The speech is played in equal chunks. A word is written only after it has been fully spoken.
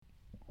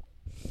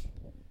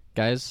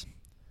Guys,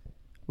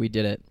 we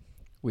did it.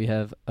 We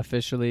have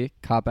officially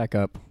caught back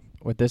up.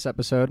 With this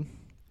episode,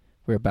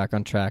 we're back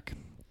on track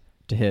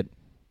to hit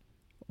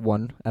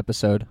one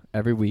episode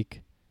every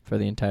week for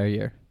the entire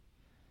year.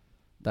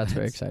 That's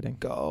very exciting.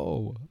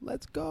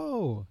 Let's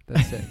go.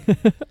 That's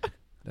it.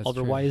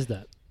 Alder, why is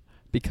that?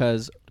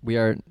 Because we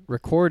are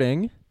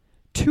recording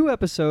 2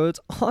 episodes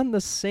on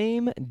the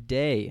same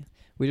day.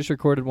 We just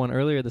recorded one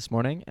earlier this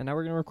morning, and now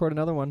we're going to record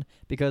another one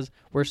because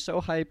we're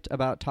so hyped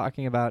about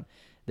talking about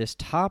this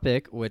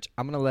topic, which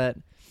I'm going to let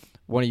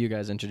one of you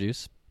guys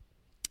introduce,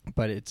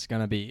 but it's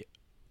going to be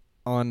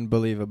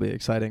unbelievably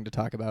exciting to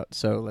talk about.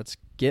 So let's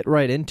get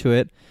right into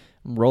it.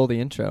 Roll the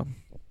intro.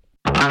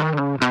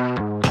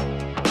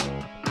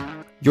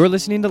 You're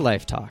listening to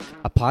Life Talk,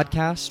 a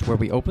podcast where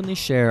we openly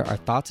share our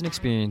thoughts and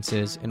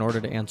experiences in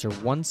order to answer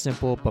one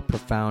simple but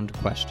profound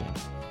question.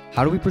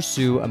 How do we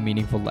pursue a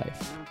meaningful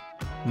life?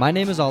 My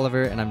name is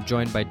Oliver, and I'm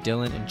joined by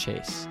Dylan and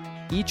Chase.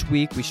 Each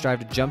week, we strive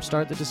to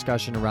jumpstart the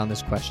discussion around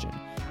this question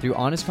through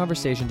honest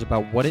conversations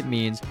about what it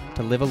means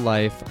to live a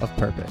life of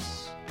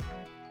purpose.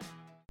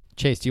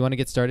 Chase, do you want to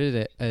get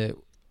started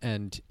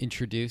and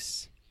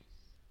introduce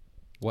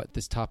what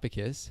this topic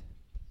is?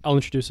 I'll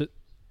introduce it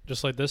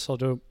just like this. I'll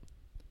do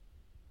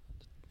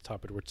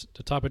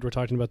the topic we're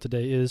talking about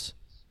today is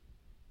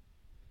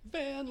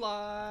van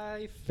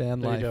life. Van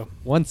There life. you go.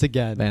 Once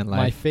again, Van my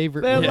life.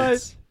 favorite Van words.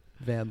 life.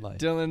 Van life.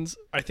 Dylan's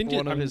I think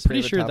one of I'm his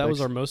pretty favorite sure that was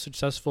topics. our most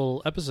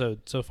successful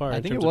episode so far I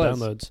in think terms it of was.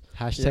 downloads.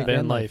 Hashtag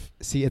Van life.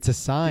 See, it's a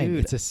sign. Dude,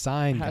 it's a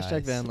sign, hashtag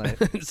guys. van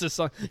life. It's a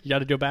song. You got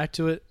to go back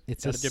to it.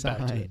 It's a Gotta get back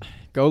to sign. it.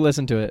 Go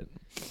listen to it.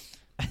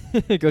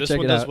 Go This check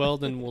one it does out. well,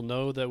 then we'll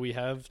know that we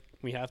have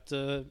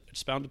to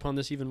expound upon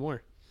this even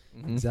more.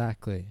 Mhm.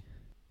 Exactly.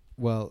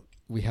 Well,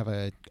 we have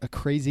a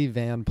crazy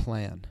van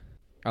plan.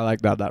 I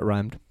like that. That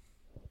rhymed.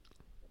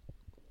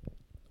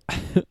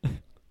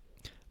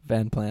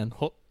 Van plan.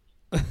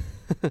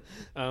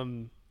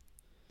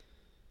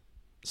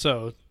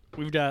 So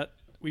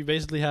we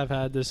basically have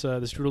had this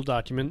doodle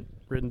document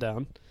written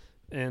down,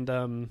 and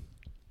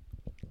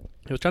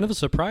it was kind of a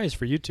surprise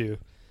for you two,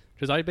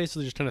 because I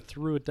basically just kind of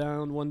threw it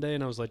down one day,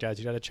 and I was like, guys,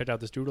 you got to check out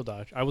this doodle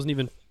doc. I wasn't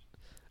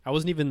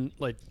even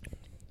like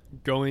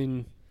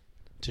going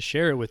to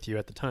share it with you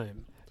at the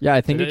time. Yeah,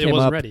 I think it came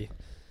wasn't up. ready.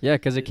 Yeah,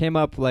 because it came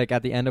up like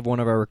at the end of one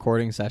of our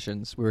recording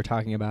sessions. We were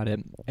talking about it,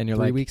 and you're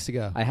 3 like, weeks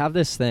ago. I have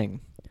this thing,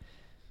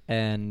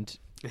 and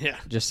Yeah,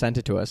 just sent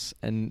it to us.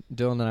 And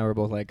Dylan and I were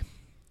both like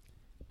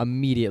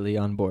immediately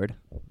on board.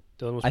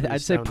 Dylan was.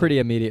 I'd say pretty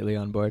immediately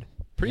on board.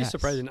 Yes.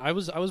 surprising. I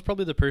was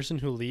probably the person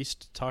who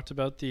least talked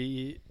about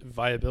the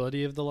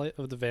viability of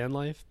the van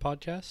life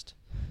podcast.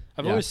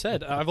 I've Yeah.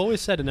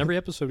 always said in every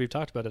episode we've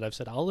talked about it, I've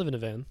said I'll live in a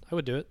van. I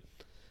would do it.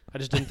 I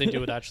just didn't think it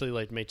would actually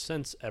like make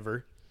sense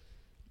ever.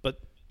 But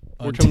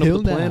we're coming up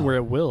with a plan now. where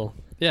it will.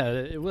 Yeah,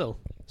 it will.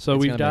 So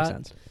It's we've gonna make got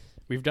sense.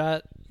 we've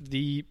got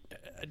the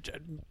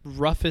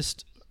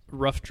roughest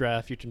rough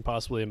draft you can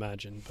possibly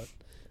imagine, but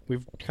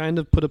we've kind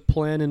of put a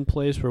plan in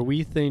place where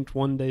we think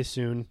one day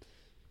soon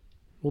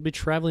we'll be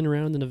traveling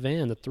around in a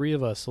van, the 3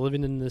 of us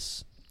living in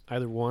this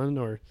either one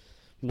or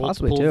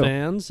Possibly multiple 2.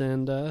 vans,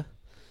 and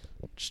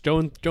just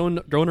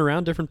going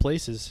around different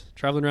places,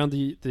 traveling around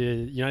the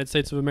United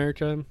States of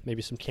America,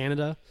 maybe some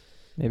Canada,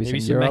 Maybe some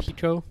some Europe.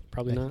 Mexico,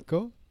 probably not,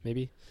 Mexico?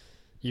 maybe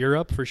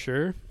Europe for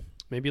sure,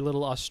 maybe a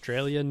little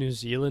Australia, New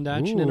Zealand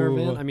action in our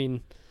van. Ooh. I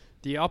mean,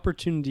 the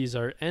opportunities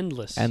are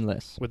endless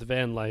Endless. with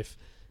van life,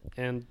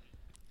 and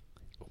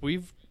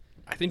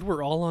I think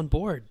we're all on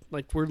board.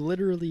 Like, we're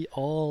literally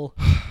all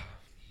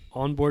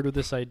on board with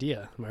this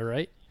idea. Am I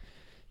right?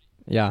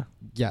 Yeah,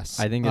 Yes.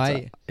 I think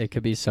it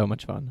could be so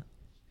much fun.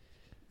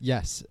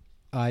 Yes,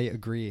 I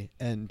agree.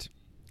 And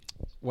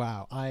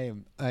wow,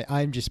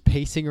 I'm just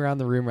pacing around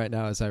the room right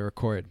now as I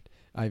record.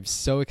 I'm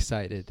so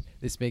excited.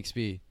 This makes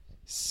me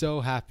so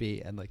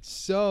happy and like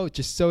so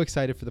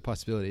excited for the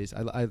possibilities.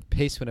 I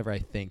pace whenever I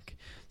think,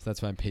 so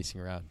that's why I'm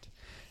pacing around.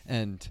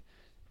 And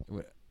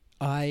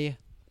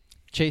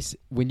Chase,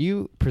 when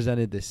you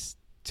presented this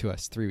to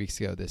us 3 weeks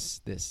ago,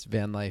 this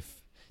van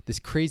life, this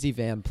crazy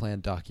van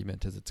plan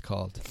document as it's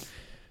called,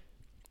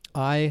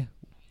 I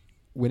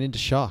went into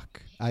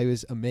shock. I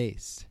was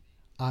amazed.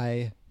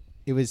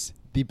 It was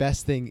the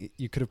best thing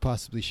you could have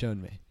possibly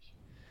shown me.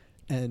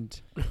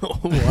 And Oh,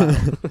 wow.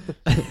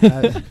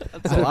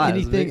 That's a lot.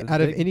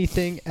 out of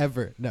anything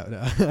ever.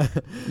 No.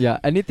 Yeah,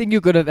 anything you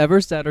could have ever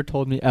said or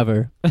told me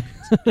ever.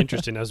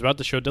 Interesting. I was about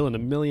to show Dylan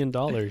 $1 million,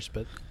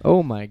 but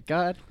Oh my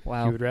God!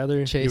 Wow. you would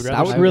rather. Chase, you would That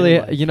rather would show really,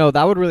 van life.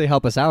 that would really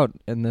help us out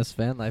in this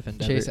van life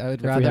endeavor. Chase, I would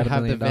if we rather had $1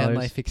 have the million. van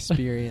life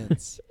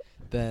experience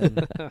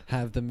than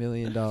have the $1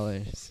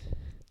 million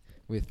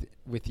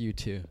with you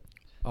two.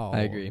 Oh, I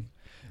agree.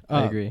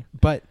 I agree.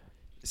 But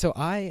so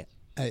I,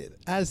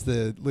 as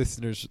the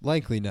listeners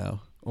likely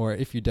know, or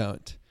if you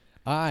don't,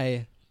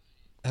 I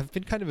have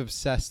been kind of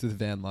obsessed with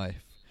van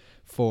life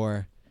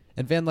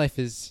and van life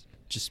is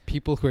just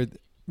people who are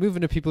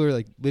moving to people who are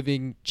like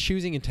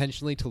choosing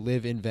intentionally to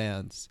live in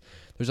vans.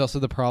 There's also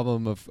the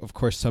problem of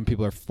course, some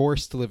people are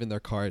forced to live in their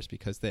cars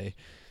because they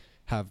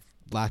have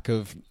lack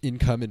of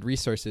income and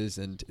resources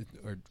and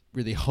are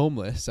really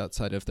homeless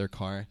outside of their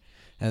car,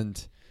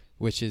 and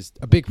which is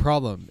a big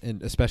problem,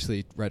 and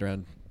especially right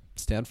around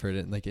Stanford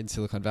and like in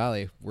Silicon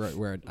Valley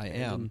where I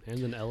am, and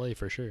in LA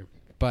for sure.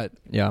 but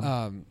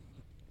Yeah.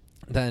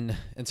 and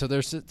so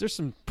there's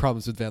some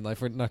problems with van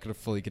life. We're not going to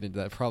fully get into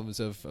that. Problems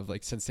of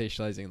like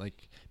sensationalizing,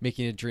 like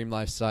making a dream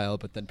lifestyle,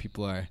 but then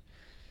people are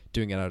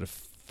doing it out of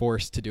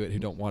force to do it who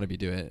don't want to be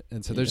doing it,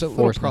 and so there's a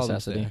little forced problem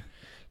necessity.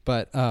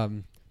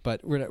 there.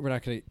 But we're not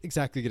going to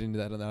exactly get into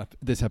that on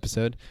this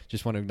episode.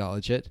 Just want to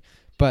acknowledge it.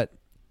 But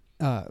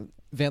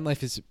van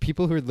life is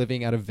people who are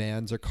living out of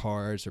vans or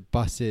cars or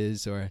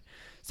buses or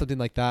something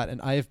like that.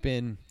 And I have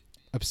been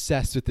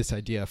obsessed with this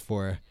idea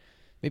for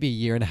maybe a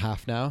year and a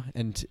half now,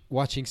 and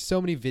watching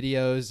so many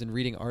videos and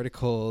reading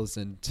articles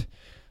and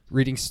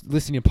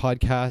listening to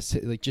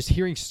podcasts, like just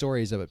hearing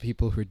stories about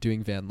people who are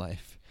doing van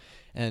life.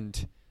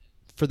 And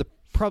for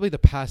probably the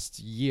past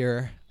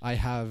year, I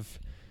have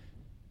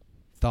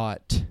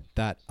thought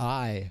that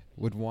I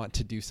would want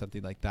to do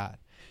something like that.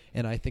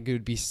 And I think it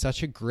would be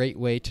such a great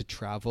way to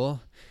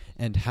travel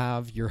and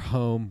have your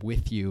home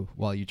with you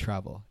while you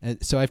travel.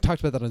 And so I've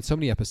talked about that on so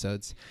many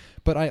episodes,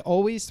 but I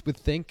always would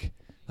think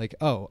like,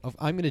 oh,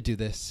 I'm going to do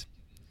this,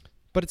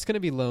 but it's going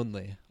to be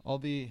lonely. It'll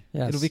be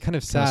kind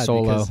of sad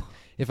solo. because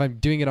if I'm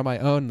doing it on my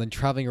own, then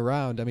traveling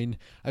around, I mean,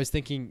 I was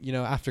thinking,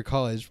 after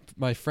college,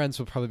 my friends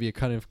will probably be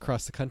kind of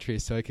across the country,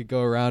 so I could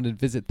go around and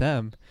visit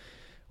them,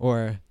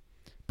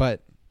 but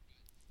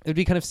it would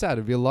be kind of sad.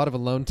 It would be a lot of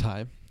alone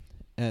time.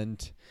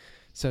 And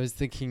so I was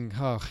thinking,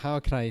 oh, how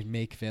can I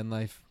make van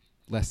life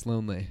less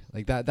lonely?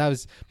 Like that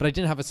was, but I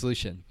didn't have a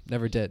solution.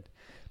 Never did.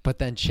 But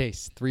then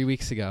Chase, 3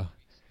 weeks ago,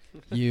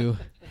 you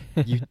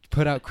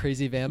put out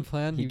Crazy Van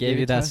Plan. He gave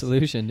you that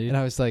solution, dude. And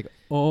I was like,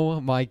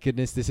 oh my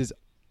goodness, this is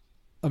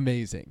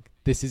amazing.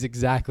 This is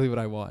exactly what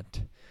I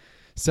want.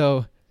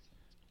 So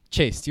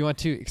Chase, do you want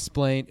to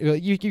explain? Well,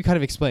 you kind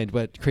of explained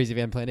what Crazy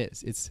Van Plan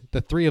is. It's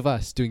the three of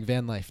us doing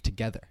van life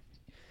together.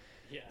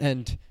 Yeah.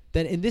 And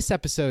then in this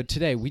episode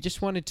today, we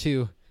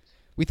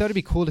thought it'd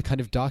be cool to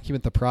kind of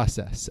document the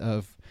process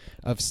of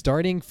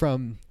starting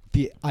from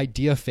the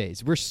idea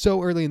phase. We're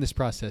so early in this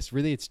process.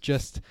 Really, it's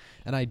just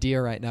an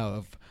idea right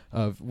now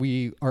of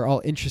we are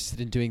all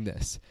interested in doing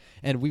this.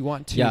 And we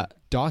want to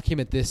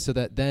document this so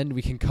that then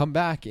we can come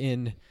back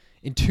in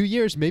 2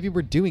 years. Maybe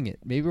we're doing it.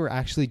 Maybe we're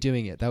actually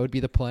doing it. That would be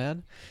the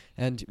plan.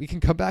 And we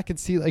can come back and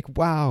see like,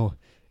 wow,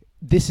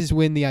 this is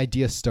when the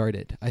idea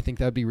started. I think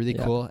that would be really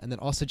cool. And then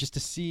also just to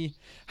see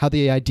how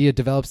the idea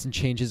develops and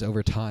changes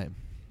over time.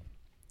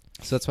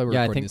 So that's why we're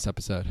recording this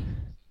episode.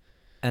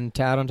 And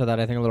to add on to that,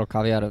 I think a little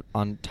caveat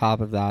on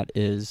top of that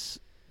is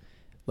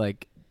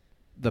like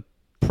the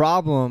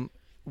problem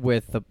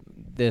with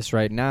this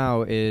right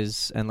now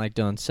is, and like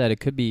Dylan said, it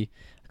could be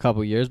a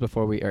couple years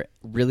before we are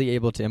really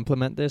able to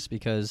implement this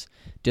because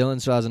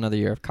Dylan still has another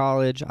year of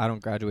college. I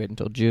don't graduate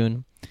until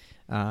June.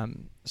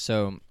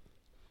 So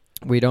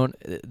we don't,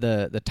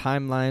 the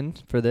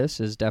timeline for this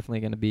is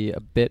definitely going to be a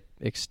bit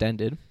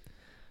extended,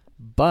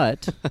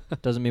 but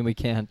doesn't mean we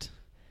can't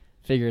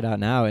figure it out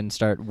now and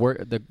start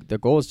the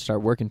goal is to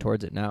start working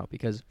towards it now,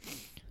 because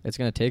it's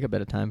going to take a bit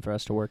of time for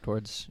us to work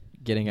towards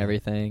getting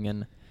everything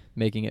and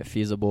making it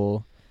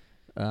feasible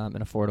and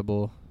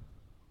affordable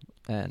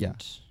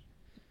and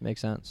make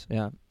sense.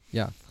 Yeah.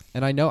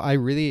 And I know I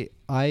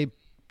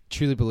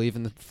truly believe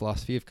in the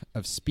philosophy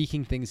of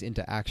speaking things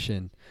into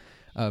action,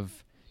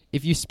 of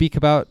if you speak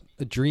about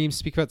a dream,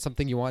 speak about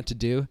something you want to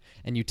do,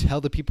 and you tell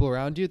the people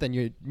around you, then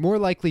you're more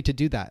likely to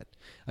do that.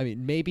 I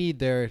mean, maybe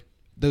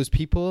those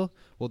people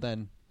will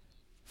then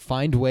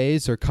find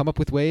ways or come up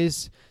with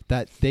ways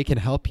that they can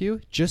help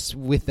you just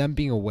with them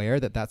being aware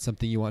that that's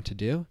something you want to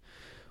do.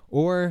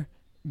 Or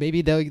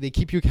maybe they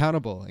keep you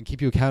accountable and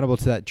keep you accountable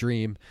to that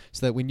dream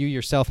so that when you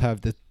yourself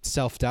have the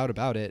self-doubt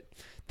about it,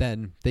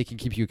 then they can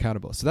keep you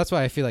accountable. So that's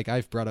why I feel like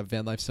I've brought up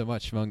van life so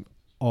much among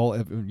all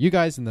of you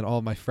guys and then all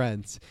of my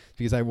friends,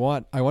 because I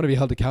want to be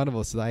held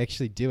accountable so that I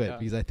actually do it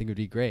because I think it would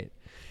be great.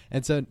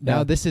 And so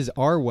now this is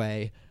our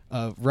way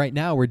of, right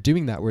now we're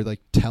doing that. We're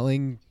like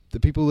telling the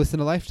people who listen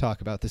to Life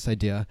Talk about this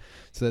idea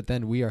so that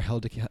then we are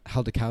held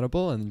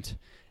accountable and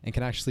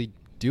can actually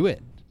do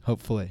it,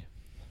 hopefully.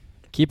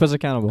 Keep us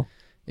accountable.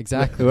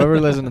 Exactly.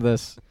 Whoever listens to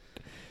this,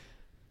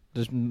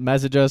 just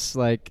message us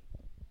like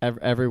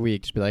every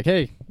week. Just be like,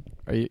 hey,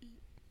 are you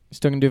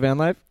still going to do van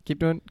life? Keep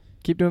doing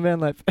van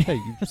life. Hey,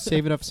 you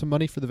saving up some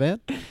money for the van?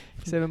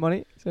 Saving the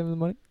money.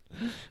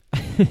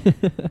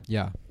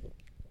 Yeah.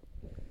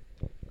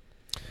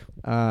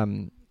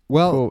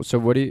 Well, cool. So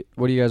what do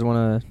you guys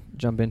want to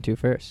jump into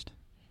first?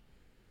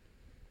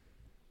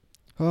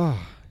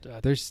 Oh,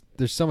 there's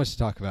so much to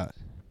talk about.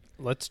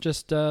 Let's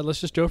just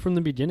go from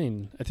the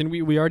beginning. I think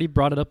we already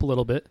brought it up a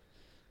little bit,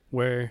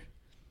 where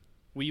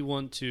we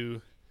want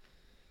to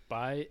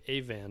buy a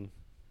van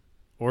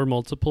or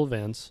multiple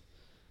vans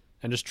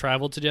and just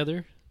travel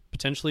together,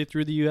 potentially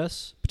through the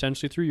U.S.,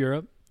 potentially through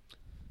Europe,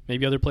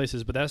 maybe other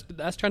places. But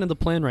that's kind of the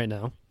plan right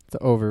now. The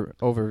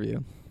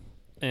overview.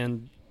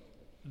 And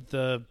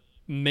the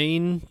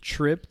main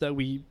trip that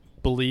we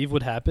believe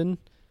would happen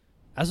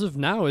as of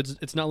now,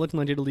 it's not looking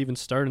like it'll even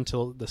start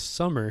until the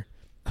summer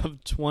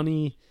of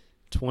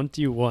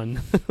 2021,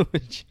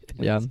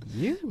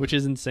 which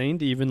is insane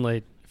to even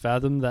like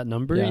fathom that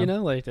number. Yeah. You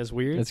know, like that's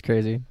weird. It's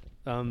crazy.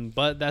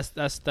 But that's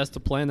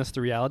the plan. That's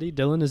the reality.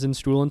 Dylan is in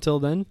school until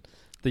then.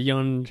 The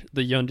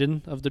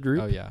youngin of the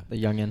group. Oh yeah.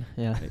 The youngin.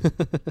 Yeah.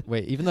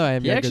 Wait, even though I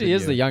am He younger actually than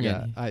is the you,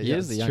 youngin. Yeah, He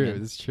is the it's true.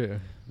 youngin. It's true.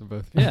 They're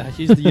both. Yeah,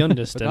 he's the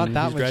youngest, but and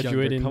not that he's much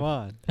graduating.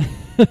 younger.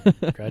 Come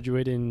on.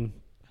 Graduating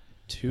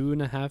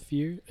 2.5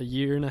 years, a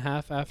year and a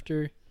half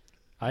after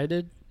I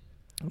did.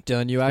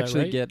 Dylan, you Is that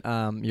actually right?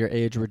 get your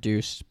age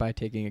reduced by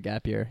taking a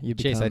gap year. You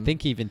Chase, I become-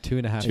 think even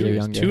 2.5 You're years.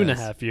 younger.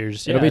 2.5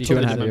 years. It'll yeah, be I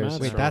totally 2.5 did my years. maths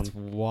Wait, wrong. that's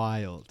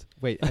wild.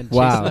 Wait, and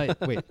Wow. Chase and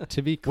I, wait,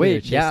 to be clear,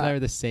 Wait, Chase yeah. and I are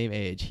the same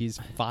age. He's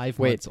 5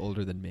 Wait. months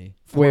older than me.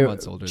 4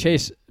 months older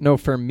Chase. than No,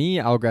 for me,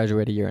 I'll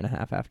graduate a year and a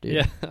half after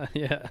you. Yeah,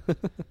 yeah.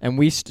 And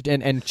we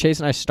and Chase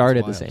and I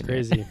started the wild. same. year.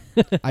 Crazy.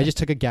 me. I just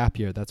took a gap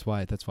year. That's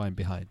why I'm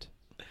behind.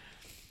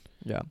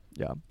 Yeah.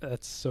 Yeah.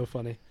 That's so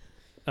funny.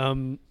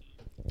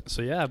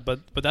 So yeah, but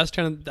that's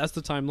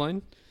the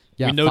timeline.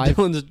 Yeah, we know 5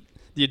 Dylan's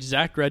the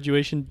exact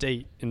graduation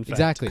date. In fact,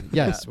 Exactly.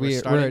 Yes, we're we're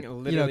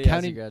starting literally as he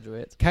counting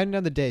graduates. down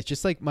the days.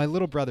 Just like my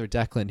little brother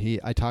Declan,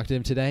 I talked to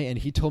him today, and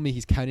he told me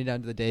he's counting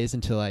down to the days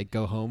until I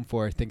go home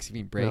for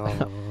Thanksgiving break.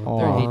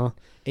 Aw.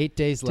 8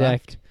 days Deck.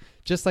 left.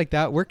 Just like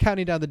that, we're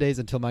counting down the days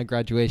until my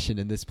graduation,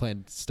 and this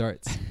plan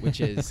starts,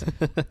 which is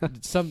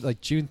some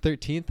like June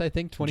 13th, I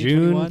think,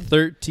 2021. June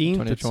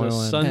 13th. It's a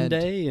 2021.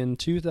 Sunday in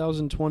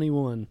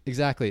 2021.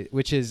 Exactly,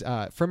 which is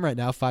from right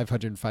now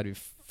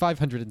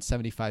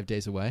 575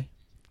 days away.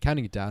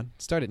 Counting it down.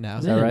 Start it now.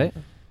 Is that Man. right?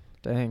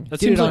 Dang. That Get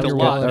seems it like on a your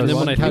lot, calendar. and then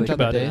when I Count think down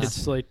the about it, days.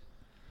 it's like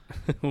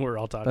we're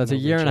all talking. That's a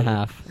over year each and a other.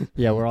 half.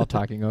 Yeah, we're all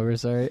talking over.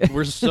 Sorry.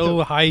 We're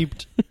so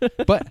hyped.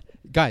 But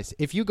guys,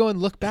 if you go and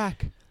look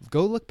back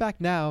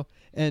now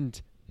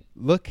and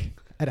look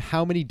at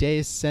how many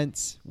days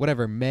since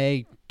whatever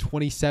May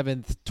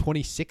 27th,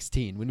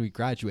 2016, when we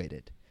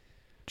graduated.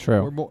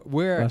 True.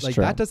 We're That's like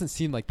true. that doesn't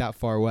seem like that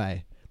far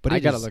away, but I it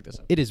gotta is- look this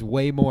up. It is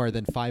way more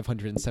than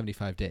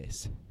 575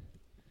 days.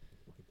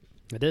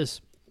 It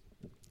is.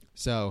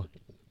 So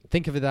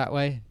think of it that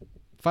way.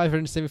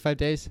 575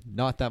 days,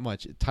 not that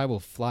much. Time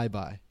will fly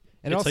by.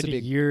 And It's also like a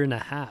be year and a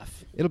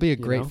half. it'll be a you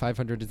great know?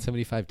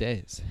 575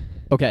 days.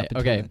 Okay. Up until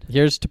Okay. then.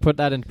 Here's to put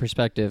that into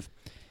perspective.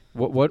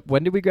 What?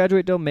 When did we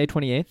graduate, Dylan? May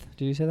 28th.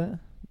 Did you say that?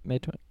 May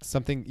 20.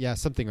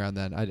 Something around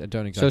then. I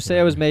don't exactly So say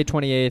it was remember.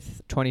 May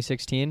 28th,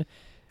 2016.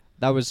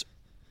 That was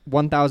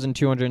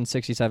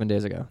 1,267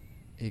 days ago.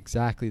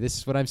 Exactly. This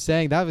is what I'm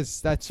saying. That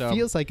So,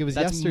 feels like it was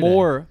That's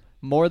yesterday.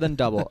 more than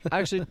double.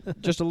 Actually,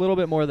 just a little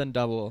bit more than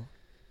double.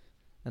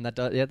 And that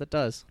does. Yeah, that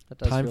does. That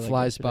does. Time feel like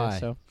flies yesterday, by.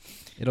 So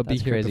It'll be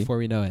That's here crazy. before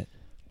we know it.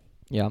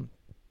 yeah.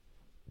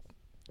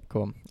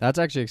 Cool. That's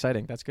actually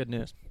exciting. That's good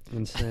news.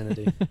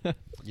 Insanity.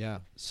 Yeah.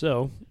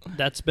 So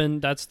that's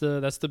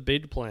the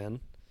big plan,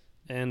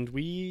 and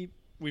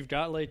we've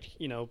got like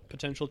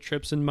potential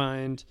trips in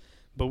mind,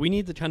 but we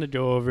need to kind of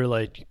go over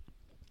like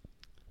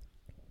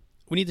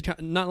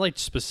not like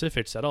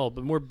specifics at all,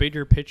 but more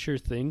bigger picture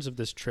things of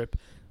this trip,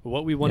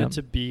 what we want Yeah. it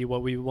to be,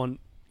 what we want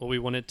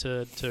it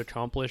to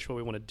accomplish, what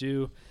we want to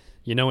do,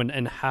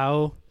 and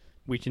how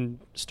we can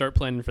start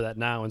planning for that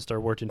now and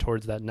start working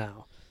towards that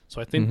now. So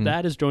I think Mhm.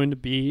 that is going to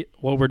be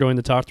what we're going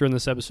to talk through in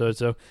this episode.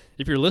 So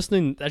if you're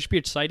listening, that should be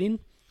exciting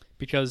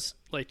because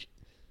like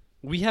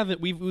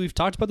we've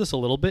talked about this a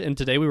little bit, and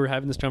today we were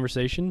having this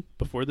conversation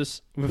before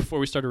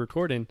we started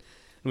recording,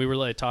 and we were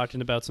like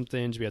talking about some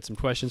things. We had some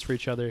questions for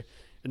each other,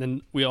 and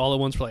then we all at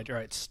once were like, "All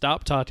right,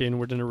 stop talking.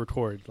 We're going to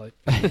record." Like,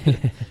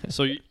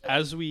 so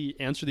as we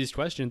answer these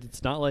questions,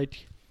 it's not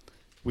like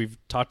we've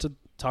talked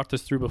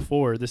this through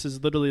before. This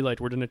is literally like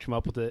we're going to come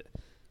up with it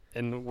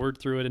and word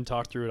through it and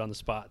talk through it on the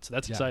spot. So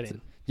that's Yeah,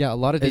 exciting. Yeah, a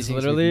lot of these It's things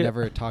literally- we've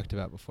never talked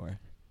about before.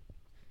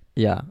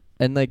 Yeah.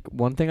 And like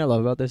one thing I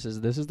love about this is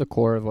the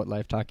core of what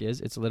Life Talk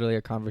is. It's literally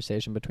a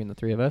conversation between the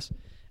three of us,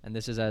 and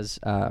this is as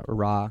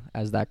raw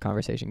as that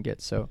conversation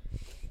gets. So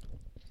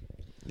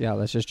yeah,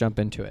 let's just jump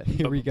into it.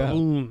 Here we go.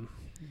 Boom.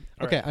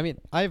 All Okay, right, I mean,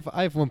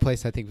 I've one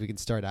place I think we can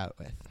start out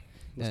with.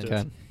 let's And do it.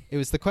 Okay. it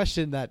was the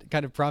question that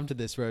kind of prompted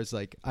this, where I was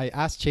like, I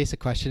asked Chase a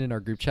question in our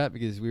group chat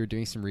because we were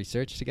doing some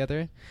research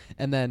together,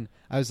 and then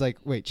I was like,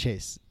 wait,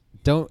 Chase,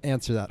 don't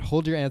answer that.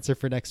 Hold your answer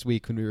for next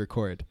week when we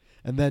record.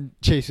 And then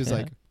Chase was Yeah.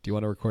 like, do you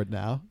want to record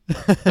now?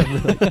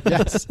 And we're like,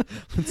 yes,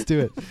 let's do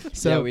it.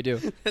 So yeah, we do.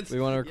 We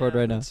want to record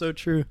right now. That's so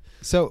true.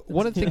 So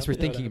one of the things Yeah, we're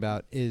thinking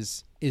about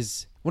is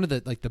one of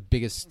the the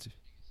biggest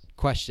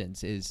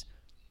questions is,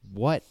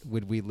 what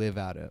would we live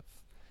out of?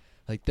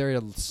 Like there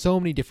are so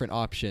many different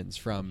options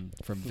from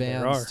There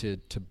vans are.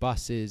 to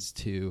buses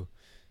to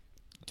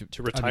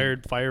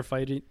Retired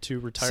firefighting, to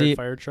retired See-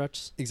 fire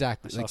trucks.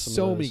 exactly, I saw like some of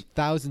so those. many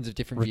thousands of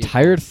different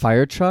Retired vehicles.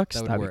 fire trucks?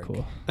 That would That'd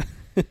work.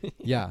 be cool.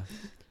 Yeah,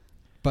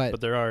 but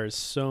But there are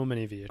so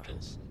many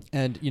vehicles.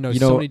 and You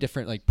so know- many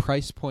different like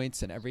price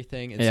points and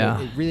everything, and Yeah.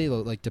 so it really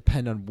like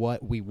depend on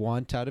what we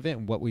want out of it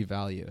and what we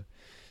value.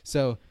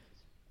 So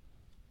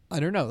I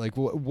don't know, like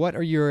what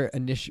are your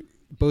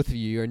both of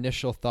you, your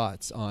initial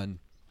thoughts on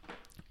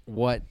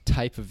what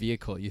type of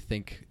vehicle you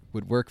think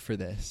would work for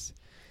this,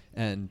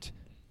 and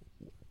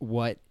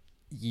what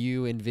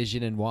you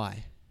envision and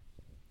why.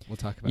 We'll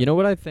talk about. You know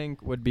what I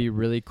think would be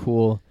really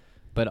cool,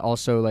 but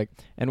also like,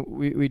 and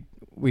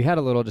we had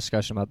a little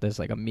discussion about this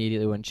like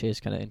immediately when Chase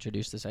kind of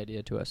introduced this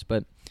idea to us,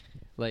 but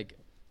like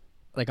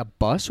a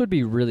bus would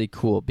be really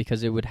cool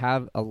because it would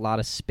have a lot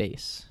of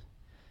space.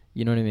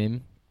 You know what I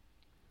mean?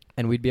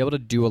 And we'd be able to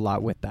do a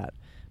lot with that.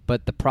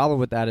 But the problem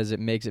with that is it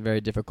makes it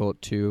very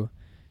difficult to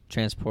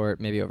transport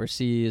maybe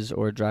overseas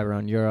or drive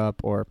around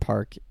Europe or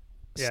park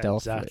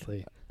stealthily.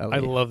 Exactly. I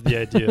love the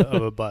idea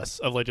of a bus,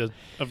 of like a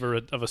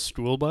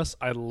school bus.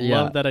 I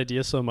love that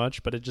idea so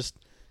much, but it just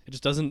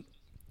doesn't.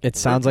 It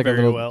sounds like a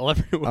little well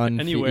everywhere,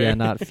 anywhere. Yeah,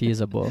 not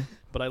feasible.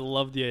 But I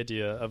love the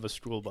idea of a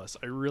school bus.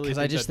 I really think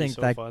I just that'd think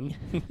be so that fun.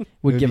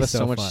 would It give be us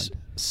so much.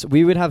 fun.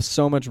 We would have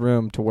so much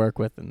room to work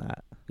with in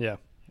that. Yeah, It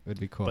would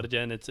be cool. but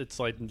again, it's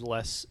like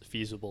less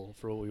feasible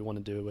for what we want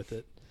to do with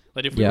it.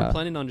 Like if we were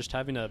planning on just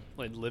having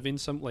like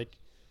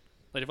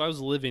if I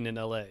was living in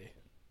LA,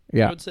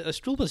 I would say a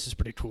school bus is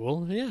pretty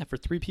cool. Yeah, for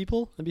 3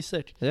 people, that'd be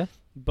sick. Yeah.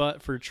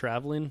 But for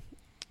traveling,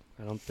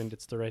 I don't think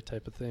it's the right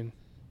type of thing.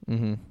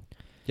 Mm-hmm.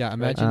 Yeah,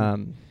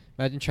 imagine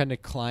trying to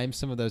climb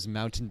some of those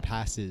mountain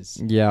passes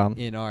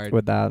in our,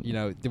 with that,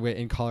 the way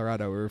in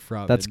Colorado where we're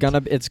from. It's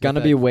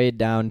gonna be weighed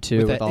down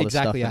too with all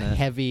exactly the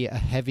stuff in a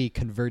heavy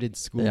converted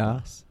school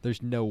bus.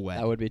 There's no way.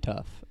 That would be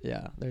tough.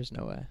 Yeah, there's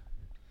no way.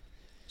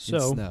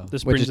 So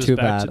this Which brings is us too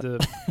back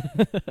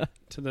bad.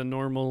 to the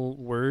normal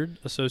word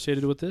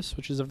associated with this,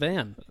 which is a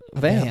van.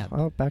 Van.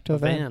 Oh, back to a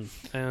van.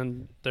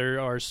 And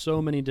there are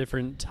so many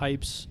different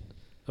types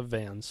of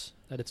vans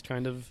that it's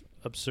kind of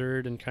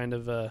absurd and kind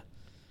of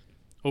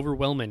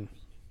overwhelming.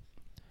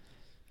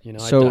 You know,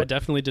 So- I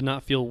definitely did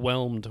not feel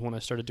whelmed when I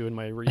started doing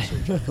my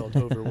research. I felt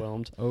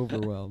overwhelmed.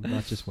 Overwhelmed,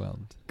 not just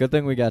whelmed. Good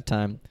thing we got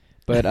time.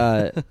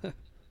 But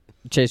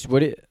Chase,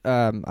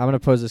 I'm gonna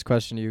pose this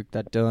question to you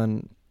that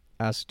Dylan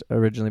asked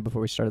originally before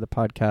we started the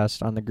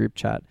podcast on the group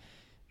chat.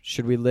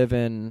 Should we live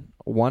in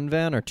one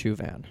van or 2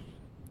 van?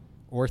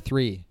 Or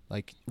 3.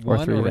 Like Or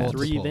one 3 or vans.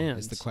 multiple 3 vans.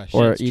 is the question.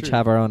 Or that's each true.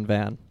 have our own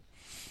van?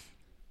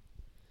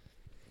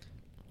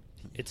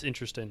 It's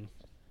interesting.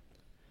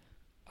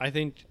 I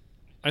think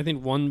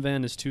one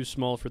van is too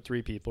small for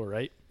 3 people,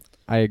 right?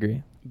 I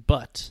agree.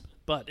 But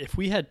if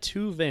we had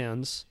 2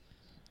 vans,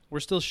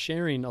 we're still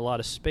sharing a lot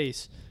of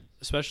space,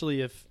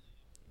 especially if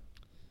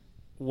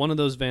one of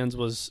those vans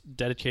was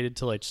dedicated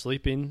to like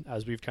sleeping,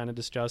 as we've kind of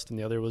discussed, and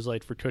the other was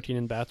like for cooking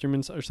and bathroom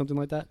or something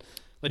like that.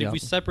 Like if we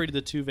separated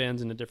the 2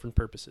 vans into different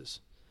purposes.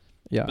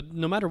 Yeah. But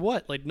no matter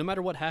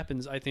what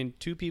happens, I think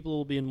 2 people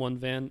will be in one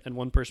van and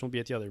one person will be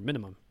at the other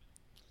minimum.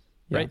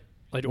 Yeah. Right?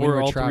 Like, When or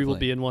we're all 3 will traveling.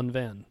 be in one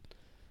van.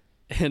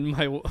 And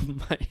my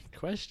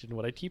question,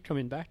 what I keep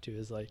coming back to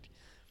is like,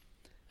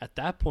 at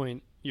that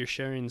point, you're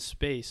sharing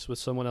space with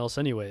someone else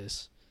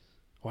anyways.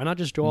 Why not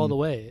just go all the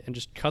way and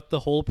just cut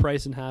the whole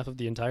price in half of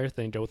the entire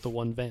thing, go with the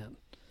one van?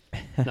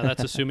 Now,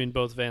 that's assuming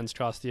both vans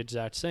cost the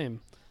exact same,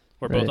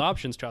 or both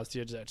options cost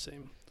the exact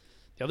same.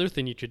 The other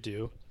thing you could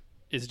do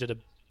is get a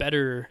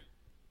better,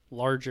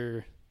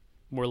 larger,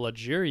 more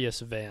luxurious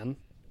van,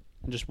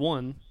 and just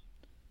one,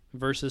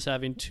 versus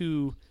having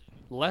 2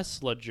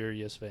 less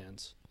luxurious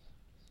vans.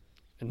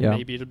 And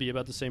maybe it'll be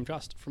about the same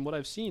cost. From what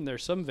I've seen, there are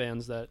some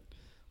vans that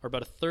are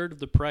about a third of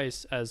the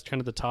price as kind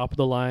of the top of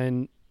the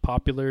line,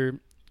 popular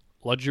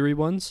luxury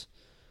ones.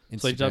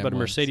 So you talk about a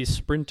Mercedes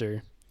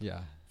Sprinter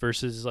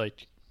versus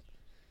like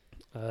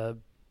a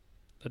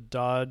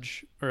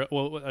Dodge or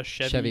a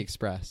Chevy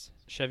Express.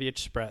 Chevy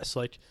Express.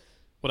 Like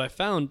what I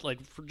found, like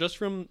just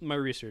from my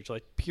research,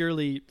 like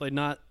purely like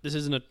not this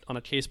isn't on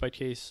a case by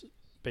case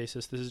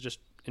basis. This is just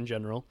in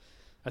general.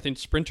 I think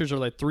Sprinters are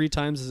like 3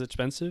 times as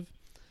expensive.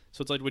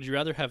 So it's like, would you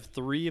rather have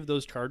 3 of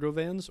those cargo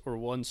vans or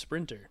 1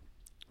 Sprinter?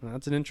 Well,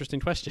 that's an interesting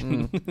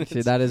question.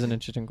 See, that is an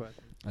interesting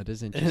question. That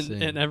is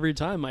interesting. And every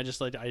time I just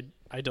like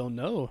I don't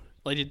know.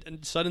 Like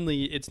and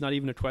suddenly it's not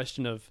even a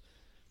question of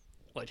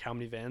like how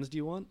many vans do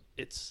you want?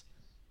 It's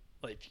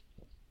like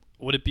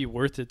would it be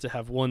worth it to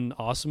have 1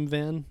 awesome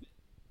van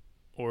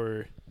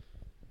or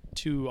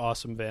 2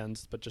 awesome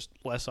vans but just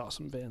less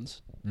awesome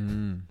vans?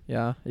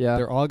 Yeah.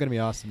 They're all going to be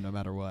awesome no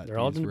matter what. They're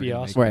all because gonna be we're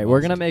awesome. make Right, the we're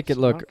most gonna of make it. it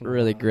look Not gonna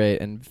really lie.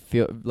 great and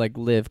feel like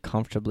live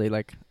comfortably.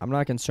 Like I'm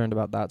not concerned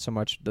about that so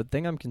much. The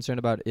thing I'm concerned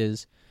about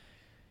is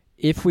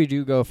if we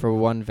do go for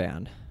one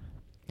van,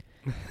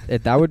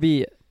 that would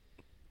be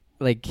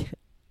like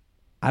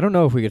I don't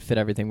know if we could fit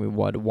everything we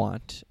would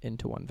want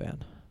into one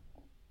van.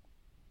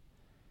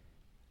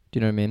 Do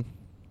you know what I mean?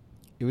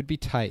 It would be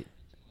tight.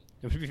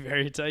 It would be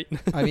very tight.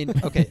 I mean,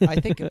 okay.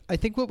 I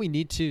think what we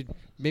need to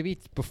maybe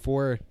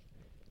before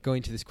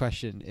going to this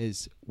question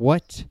is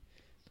what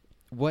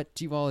do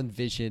you all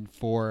envision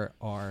for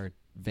our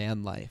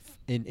van life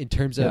in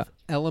terms of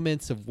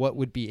elements of what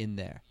would be in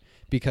there?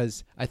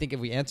 Because I think if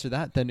we answer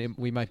that, then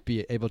we might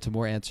be able to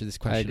more answer this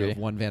question agree. of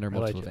one van or I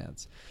like multiple it.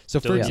 vans. So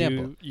for Dylan,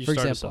 example, you for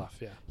start us example,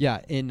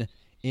 off,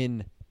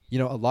 in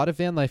a lot of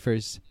van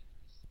lifers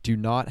do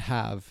not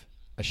have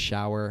a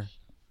shower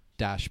 /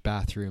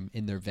 bathroom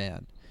in their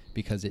van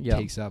because it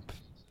takes up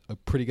a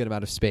pretty good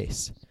amount of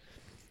space,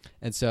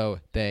 and so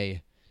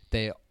they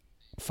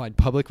find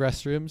public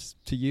restrooms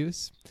to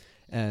use,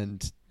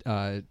 and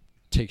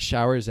take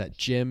showers at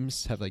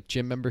gyms, have like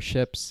gym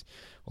memberships,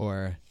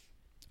 or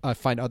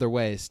find other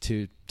ways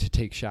to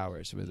take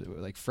showers with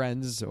like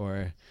friends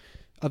or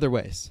other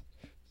ways.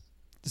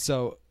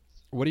 So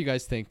what do you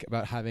guys think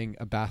about having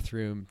a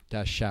bathroom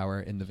 - shower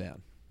in the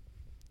van?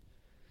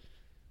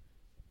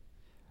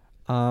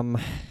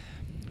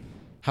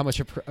 How much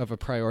of a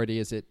priority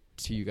is it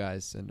to you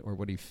guys, or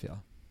what do you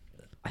feel?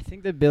 I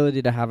think the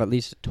ability to have at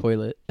least a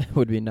toilet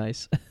would be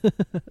nice.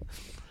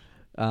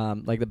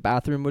 Like the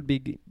bathroom would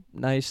be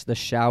nice. The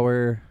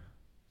shower,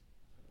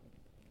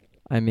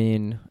 I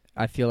mean,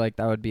 I feel like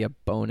that would be a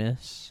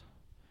bonus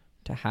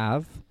to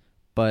have,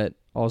 but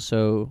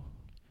also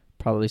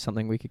probably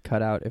something we could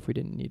cut out if we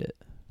didn't need it.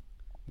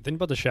 The thing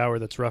about the shower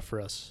that's rough for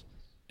us,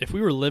 if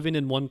we were living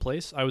in one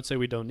place, I would say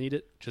we don't need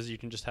it because you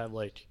can just have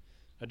like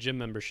a gym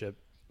membership,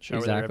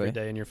 shower there every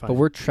day, and you're fine. But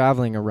we're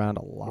traveling around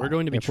a lot. We're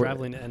going to be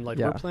traveling, and like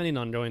yeah. we're planning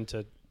on going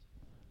to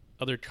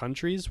other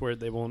countries where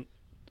they won't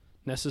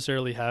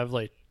necessarily have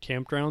like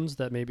campgrounds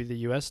that maybe the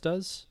U.S.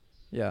 does.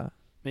 Yeah.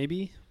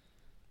 Maybe.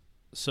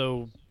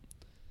 So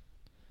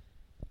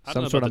I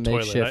Some don't know sort about of the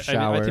makeshift toilet.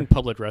 shower. I think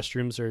public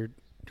restrooms are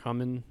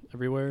common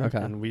everywhere. Okay.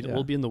 And Yeah.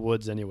 we'll be in the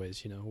woods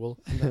anyways, you know.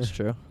 That's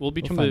true. We'll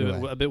become find a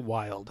way. a bit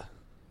wild.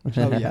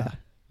 Oh yeah,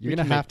 you're We gonna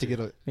can have make to do. get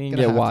a. We can gonna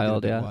get have to wild,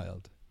 a bit yeah.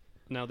 wild.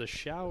 Now the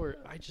shower,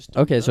 I just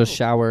don't Okay, so know.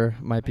 shower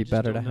might be I just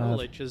better to don't know, have.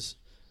 like just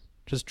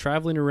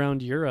traveling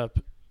around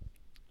Europe.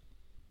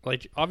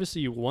 Like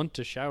obviously you want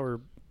to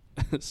shower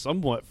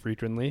somewhat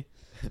frequently.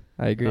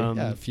 I agree.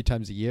 Yeah, a few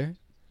times a year.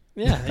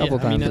 Yeah, couple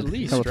I times, mean at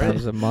least, couple right?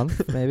 times a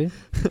month, maybe.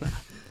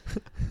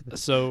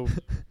 So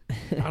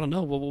I don't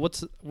know. Well,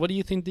 what do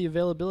you think the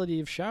availability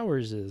of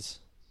showers is?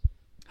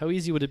 How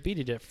easy would it be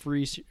to get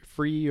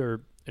free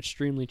or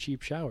extremely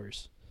cheap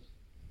showers?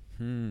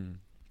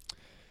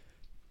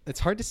 It's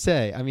hard to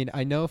say. I mean,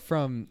 I know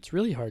from It's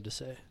really hard to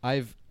say.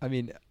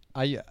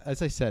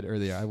 as I said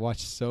earlier, I watch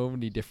so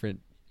many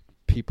different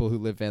people who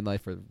live van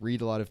life or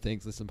read a lot of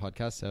things, listen to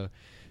podcasts. So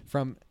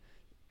from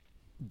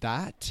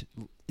that,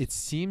 it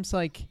seems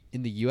like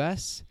in the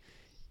US,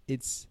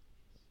 it's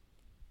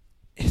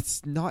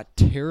not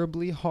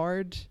terribly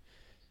hard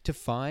to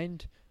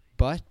find,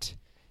 but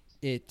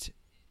it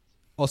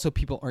also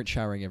people aren't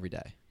showering every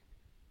day.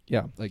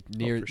 Yeah. Like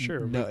near for sure.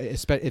 No,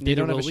 if they Neither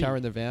don't have a will we. shower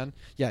in their van.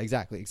 Yeah,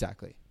 exactly.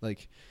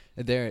 Like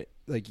they're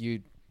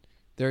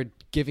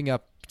giving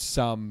up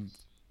some.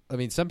 I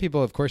mean, some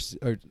people, of course,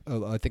 I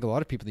think a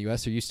lot of people in the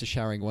U.S. are used to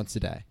showering once a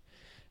day,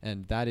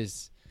 and that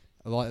is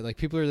a lot. Like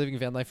people who are living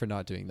van life are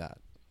not doing that.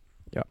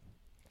 Yeah.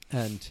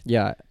 And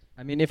Yeah.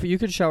 I mean, if you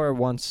could shower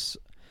once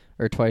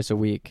or twice a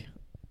week,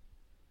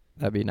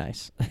 that'd be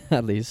nice,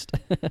 at least.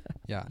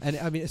 yeah, and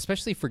I mean,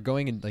 especially for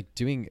going and like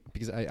doing,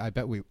 because I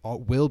bet we all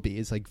will be,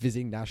 is like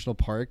visiting national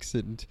parks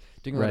and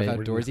doing a lot Right. of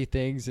outdoorsy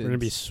things. We're gonna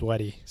be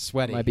sweaty.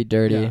 sweaty. Might be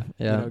dirty. Yeah.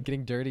 Yeah. You know,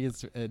 getting dirty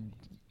is,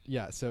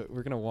 yeah, so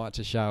we're going to want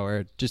to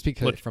shower just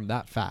because Look. from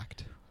that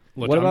fact.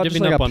 Look, What I'm about just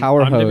giving like up a on,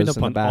 power I'm giving hose up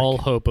in the on back? all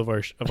hope of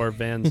our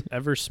vans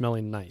ever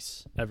smelling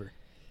nice ever.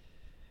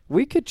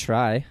 We could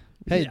try.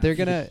 Hey, Yeah. they're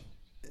going to,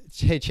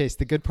 hey, Chase,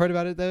 the good part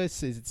about it, though,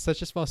 is it's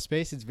such a small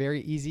space, it's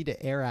very easy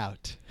to air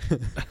out.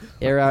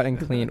 Air out and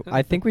clean.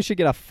 I think we should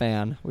get a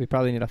fan. We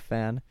probably need a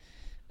fan.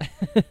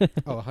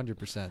 Oh,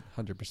 100%.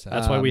 100%.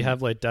 That's why we Um,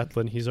 have like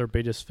Declan. He's our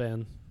biggest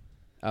fan.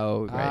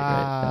 Oh, right,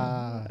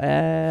 Ah.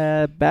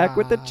 right. Back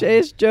with the Ah.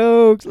 Chase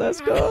jokes.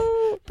 Let's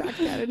go. Back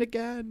at it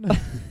again.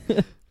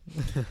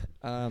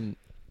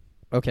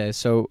 Okay,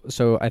 so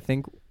I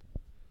think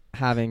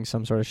having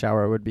some sort of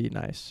shower would be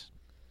nice.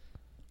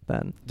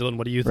 Then Dylan,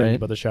 what do you think Right.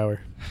 about the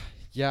shower?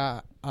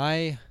 Yeah,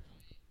 I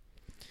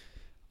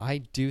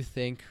do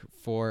think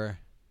for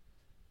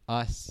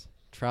us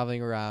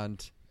traveling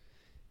around,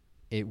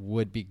 it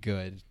would be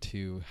good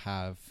to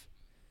have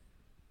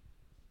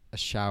a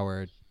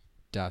shower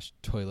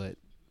 - toilet,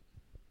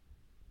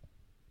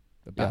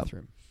 a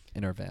bathroom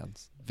in our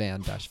vans.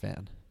 Vans.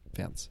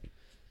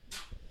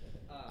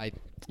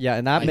 yeah,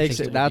 and that I makes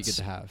think it. would be good That's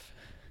to have,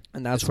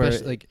 and that's where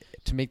especially like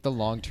to make the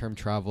long-term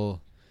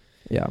travel.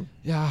 yeah.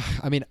 Yeah,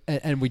 I mean,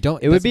 and we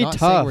don't. It would that's be not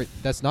saying tough.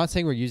 That's not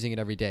saying we're using it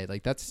every day.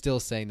 Like that's still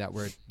saying that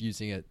we're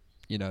using it.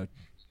 You know,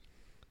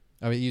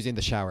 I mean, using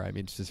the shower. I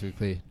mean,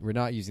 specifically, we're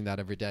not using that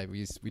every day.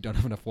 We don't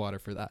have enough water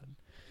for that,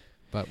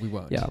 but we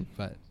won't. Yeah.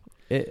 But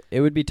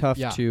It would be tough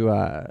Yeah.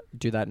 to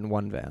do that in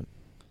one van.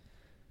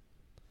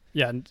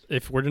 Yeah, and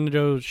if we're gonna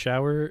go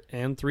shower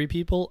and 3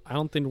 people, I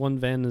don't think one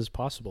van is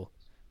possible.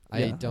 I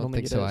Yeah, I don't don't think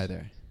think it so is.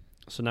 either.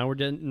 So now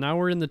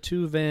we're in the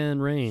 2 van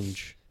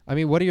range. I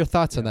mean, what are your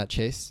thoughts on that,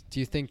 Chase? Do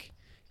you think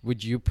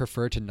would you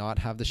prefer to not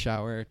have the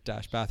shower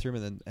 -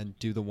 bathroom and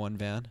do the one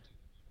van?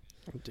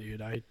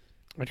 Dude, I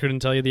couldn't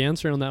tell you the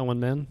answer on that one,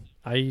 man.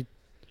 I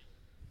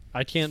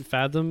can't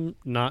fathom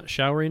not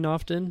showering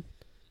often,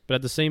 but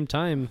at the same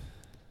time,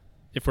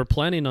 if we're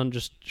planning on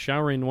just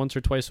showering once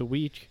or twice a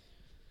week,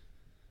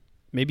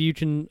 maybe you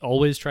can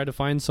always try to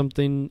find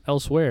something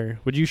elsewhere.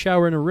 Would you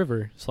shower in a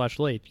river /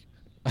 lake?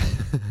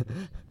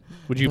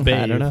 Would you I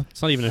bathe? don't know.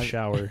 It's not even a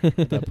shower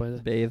at that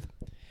point. Bathe.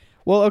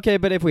 Well, okay,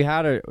 but if we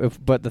had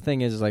but the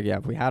thing is, like, yeah,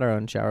 if we had our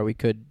own shower, we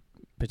could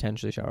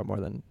potentially shower more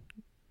than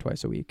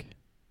twice a week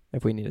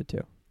if we needed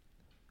to.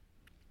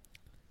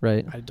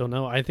 Right? I don't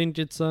know. I think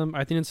it's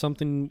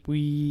something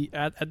we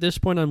at this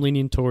point I'm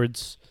leaning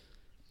towards.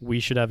 We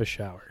should have a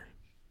shower.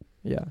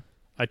 Yeah.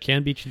 I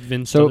can be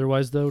convinced So-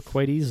 otherwise though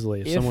quite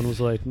easily if someone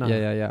was like, "No."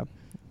 Yeah.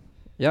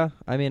 Yeah,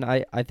 I mean,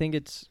 I think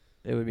it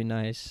would be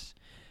nice,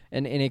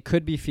 and it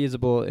could be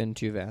feasible in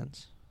 2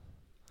 vans.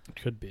 It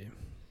could be.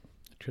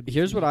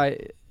 Here's what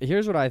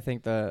I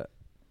think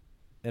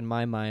in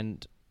my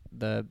mind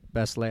the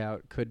best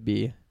layout could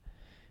be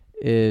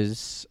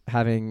is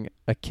having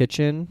a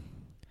kitchen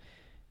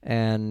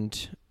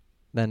and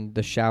then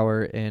the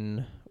shower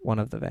in one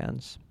of the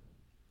vans.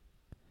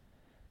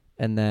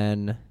 And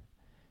then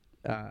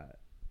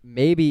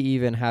maybe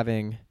even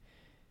having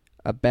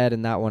a bed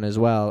in that one as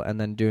well, and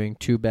then doing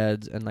 2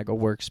 beds and like a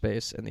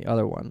workspace in the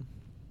other one.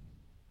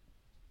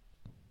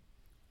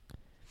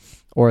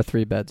 Or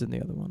 3 beds in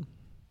the other one.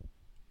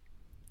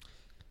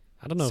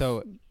 I don't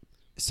know.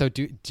 So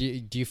do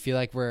you feel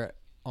like we're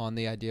on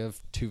the idea of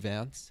 2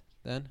 vans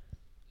then?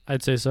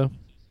 I'd say so.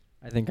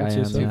 I think I'd I say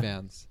am. so. 2 Yeah.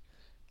 vans.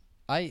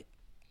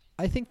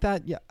 I think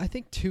that I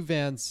think 2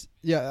 vans.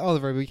 Yeah,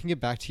 Oliver, we can get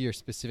back to your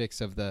specifics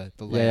of the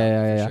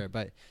layout for sure.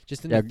 But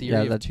just in the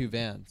theory of 2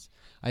 vans,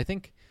 I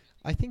think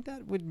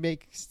that would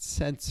make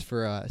sense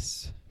for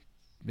us.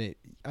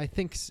 I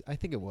think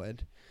it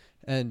would,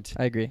 and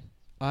I agree.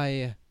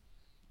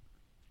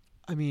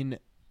 I mean,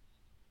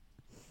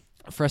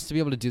 for us to be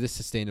able to do this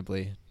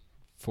sustainably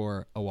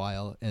for a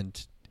while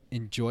and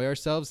enjoy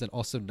ourselves and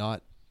also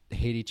not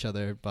hate each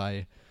other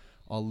by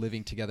all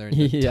living together in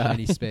a Yeah.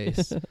 tiny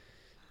space.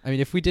 I mean,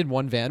 if we did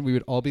 1 van, we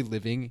would all be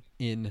living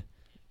in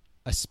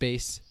a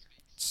space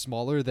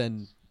smaller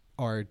than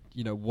our,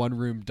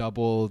 1-room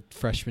double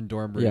freshman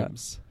dorm Yeah.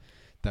 rooms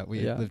that we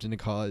Yeah. lived in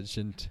college.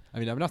 And I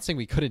mean, I'm not saying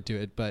we couldn't do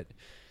it, but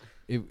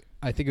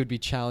I think it would be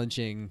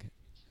challenging.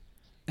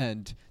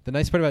 And the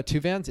nice part about 2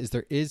 vans is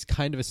there is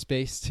kind of a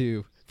space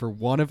for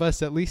one of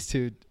us at least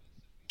to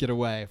get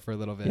away for a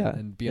little bit Yeah.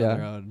 and be on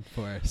their own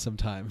for some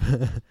time.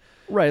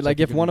 Right, So like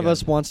I if think one it'd of be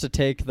us good. wants to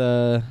take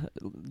the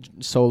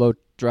solo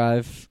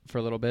drive for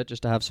a little bit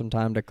just to have some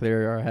time to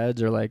clear our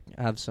heads or like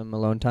have some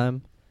alone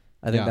time,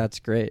 I think Yeah. that's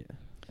great.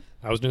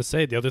 I was going to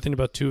say the other thing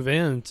about 2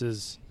 vans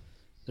is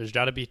there's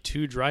got to be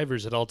 2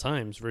 drivers at all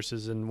times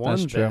versus in one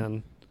That's true.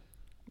 van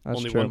That's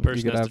only true. one person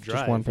you could has have to drive.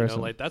 just one you know,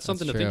 person. like that's That's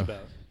something to think true.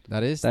 about.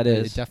 That is. That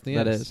is. It definitely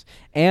That is. is.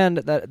 And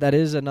that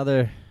is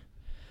another.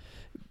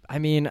 I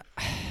mean,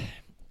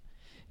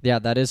 yeah,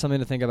 that is something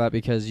to think about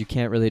because you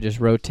can't really just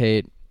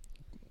rotate.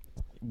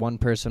 One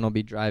person will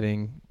be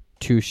driving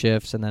 2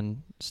 shifts and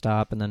then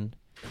stop and then.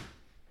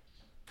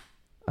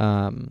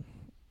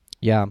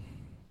 Yeah,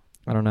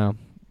 I don't know.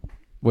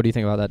 What do you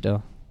think about that,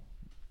 Dill?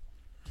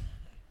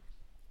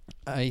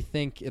 I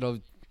think it'll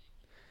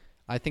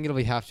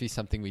have to be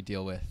something we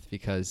deal with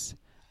because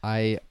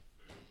I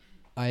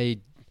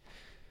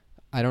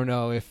don't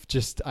know if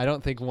I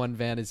don't think 1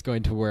 van is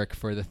going to work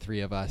for the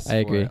 3 of us I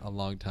agree. for a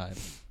long time.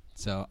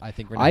 So I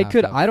think we're gonna have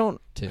to have I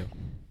don't 2.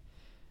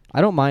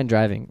 I don't mind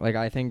driving. Like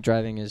I think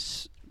driving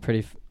is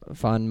pretty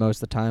fun most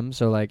of the time.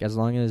 So like as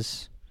long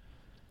as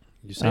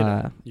You say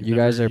that. you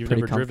guys are you've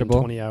pretty never comfortable.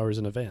 driven 20 hours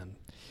in a van.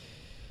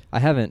 I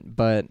haven't,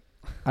 but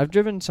I've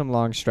driven some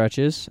long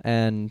stretches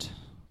and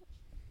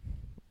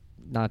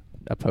not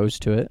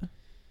opposed to it.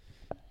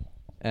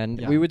 And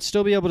Yeah. we would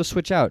still be able to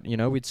switch out,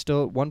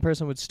 one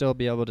person would still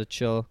be able to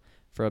chill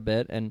for a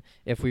bit. And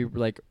if we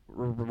like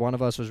one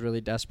of us was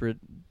really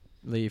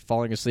desperately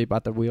falling asleep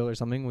at the wheel or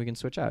something, we can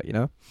switch out,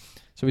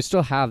 So we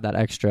still have that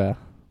extra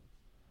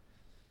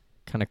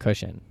kind of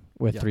cushion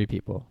with Yeah. 3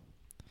 people.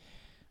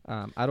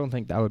 I don't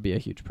think that would be a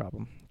huge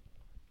problem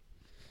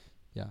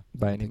Yeah.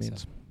 by I any think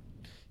so. means.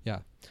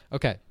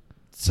 Okay.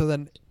 So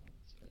then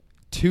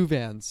 2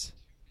 vans.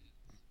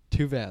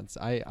 2 vans.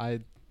 I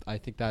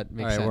think that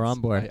makes All right, sense. we're on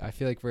board. I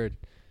feel like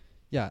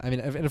I mean,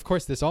 and of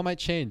course this all might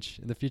change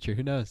in the future.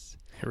 Who knows?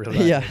 It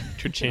really Yeah.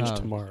 could change Um,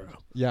 tomorrow.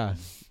 Yeah.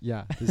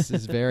 This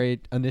is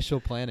very initial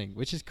planning,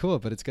 which is cool,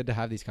 but it's good to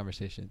have these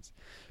conversations.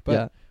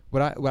 But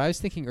what I was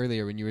thinking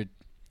earlier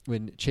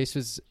when Chase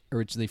was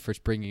originally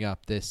first bringing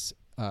up this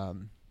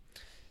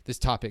this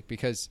topic,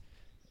 because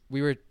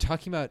we were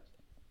talking about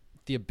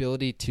the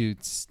ability to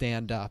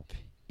stand up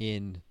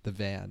in the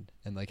van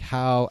and like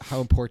how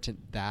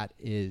important that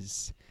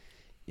is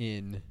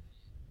in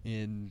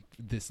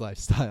this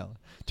lifestyle,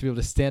 to be able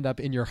to stand up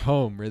in your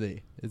home.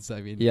 Really,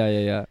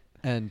 Yeah.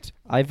 and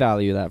I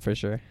value that for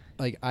sure.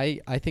 like I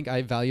think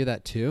I value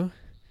that too.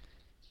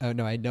 Oh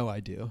no, I know I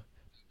do.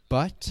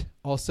 But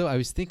also I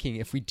was thinking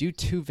if we do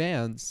 2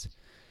 vans,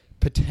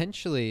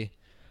 potentially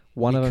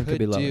One we of them could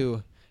be lower.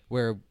 do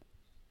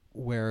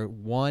where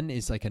one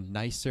is like a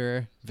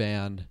nicer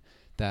van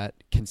that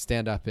can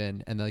stand up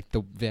in, and like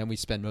the van we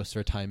spend most of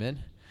our time in,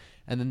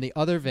 and then the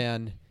other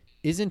van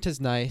isn't as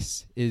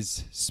nice,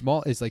 is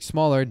like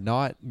smaller,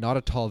 not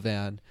a tall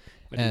van,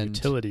 Like a and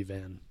utility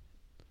van.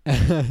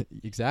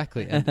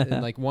 Exactly.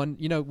 And like one,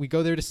 we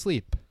go there to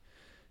sleep,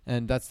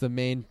 and that's the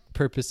main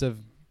purpose of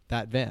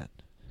that van,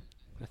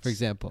 for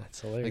example.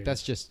 That's hilarious. Like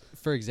that's just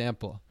for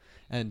example.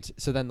 And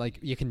so then like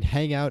you can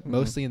hang out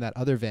mostly in that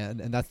other van,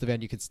 and that's the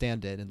van you can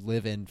stand in and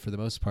live in for the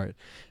most part.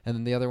 And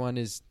then the other one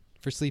is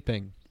for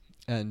sleeping,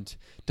 and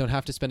don't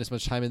have to spend as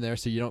much time in there,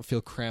 so you don't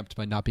feel cramped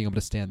by not being able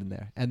to stand in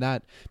there. And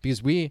that,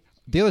 because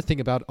the other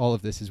thing about all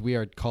of this is we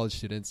are college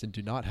students and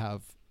do not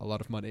have a lot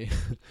of money.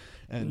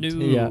 And No.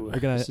 Yeah. we're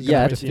gonna have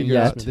Yet. to figure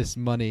Yet. out this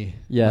money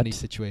Yet.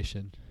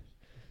 situation.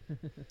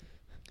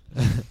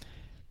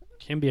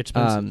 Can be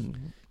expensive.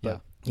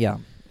 Yeah.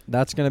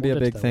 That's going to be We'll a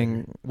get big to that thing.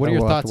 later. What are that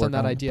your we'll have to thoughts on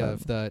work that idea but-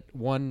 of the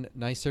one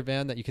nicer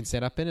van that you can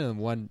stand up in and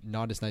one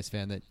not as nice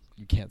van that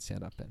you can't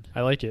stand up in?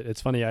 I like it.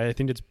 It's funny. I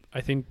think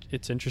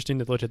it's interesting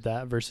to look at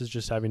that versus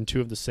just having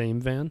two of the same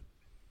van,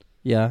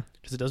 Yeah.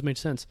 because it does make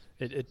sense.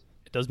 It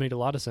does make a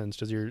lot of sense,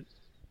 because you're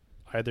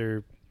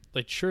either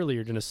like, surely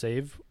you're going to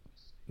save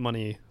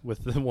money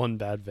with the one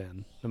bad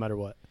van no matter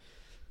what.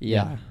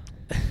 Yeah.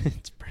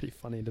 It's pretty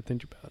funny to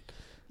think about.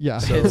 Yeah.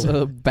 So- It's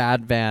a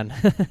bad van.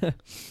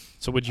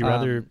 So would you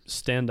rather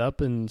stand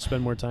up and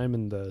spend more time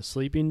in the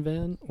sleeping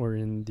van or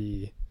in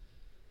the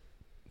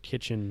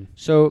kitchen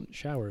So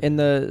shower in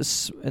van?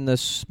 the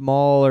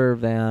smaller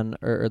van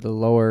or the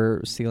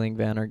lower ceiling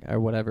van or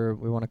whatever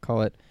we want to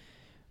call it,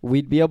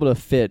 we'd be able to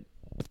fit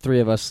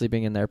three of us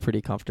sleeping in there pretty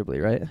comfortably,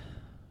 right?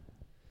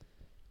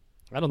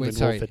 I don't Wait, think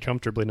sorry. we'll fit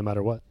comfortably no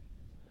matter what.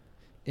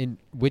 In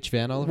which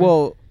van, Oliver?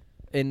 Well,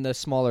 in the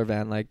smaller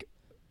van, like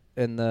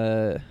in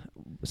the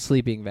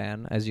sleeping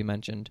van, as you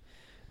mentioned,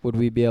 would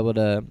we be able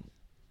to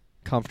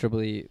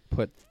comfortably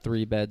put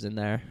 3 beds in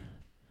there?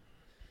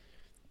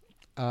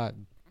 Like,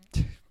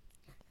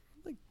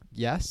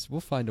 yes,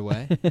 we'll find a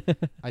way.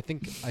 I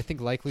think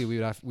likely we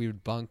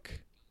would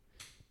bunk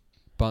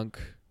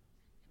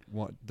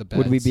the beds.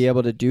 Would we be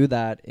able to do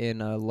that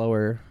in a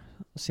lower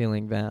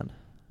ceiling van?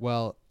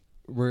 Well,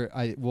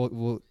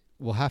 we'll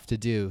have to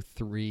do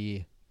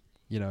 3,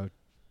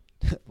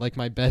 like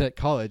my bed at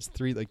college,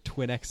 3 like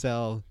twin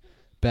XL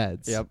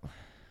beds.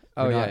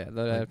 Oh We're yeah, not, yeah, that'd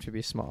like- have to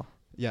be small.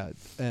 Yeah,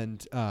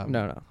 and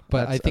No,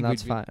 but I think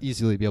that's we'd fine.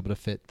 easily be able to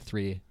fit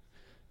 3.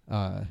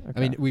 I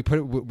Okay.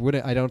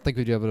 mean, I don't think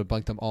we'd be able to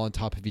bunk them all on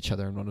top of each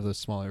other in one of those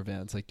smaller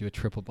vans, like do a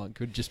triple bunk. It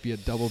would just be a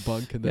double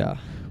bunk and then Yeah,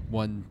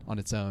 one on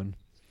its own,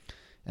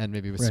 and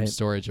maybe with some Right.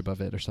 storage above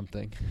it or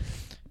something.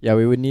 yeah,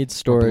 we would need below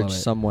storage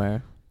it.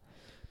 somewhere,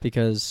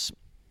 because.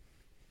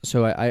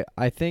 So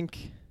I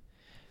think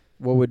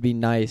what would be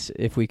nice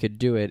if we could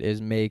do it is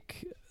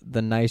make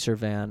the nicer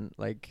van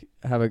like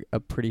have a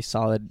pretty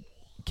solid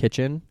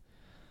kitchen.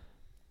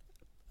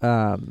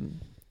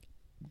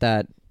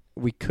 That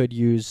we could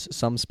use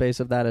some space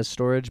of that as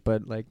storage,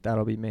 but like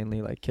that'll be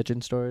mainly like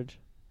kitchen storage.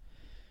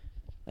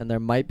 And there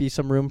might be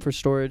some room for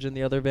storage in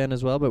the other van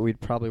as well, but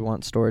we'd probably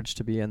want storage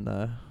to be in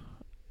the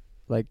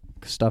like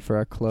stuff for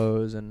our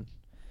clothes and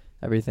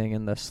everything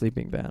in the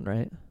sleeping van,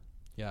 right?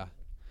 Yeah.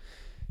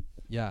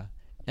 Yeah.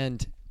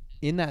 And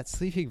in that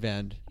sleeping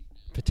van,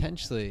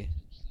 potentially,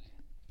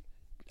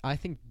 I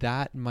think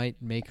that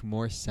might make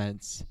more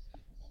sense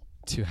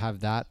to have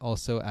that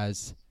also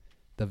as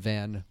the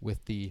van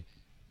with the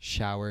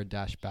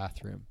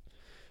shower-bathroom,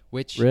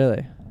 which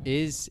Really?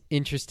 is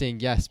interesting,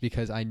 yes,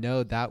 because I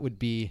know that would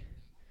be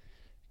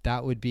I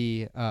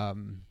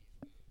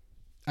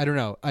don't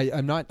know.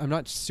 I'm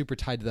not super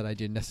tied to that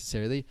idea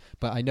necessarily,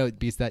 but I know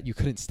because that you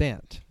couldn't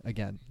stand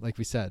again, like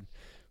we said,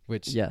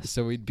 which Yes.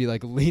 so we'd be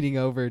like leaning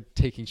over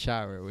taking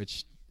shower,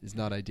 which is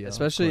not ideal. of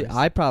Especially, course.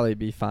 I'd probably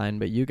be fine,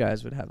 but you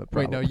guys would have a Wait,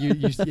 problem. no, you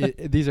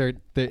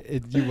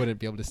you wouldn't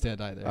be able to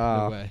stand either. No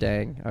Oh, way.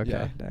 dang. Okay,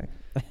 Yeah. dang.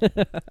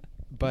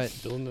 But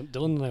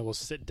Dylan and I will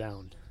sit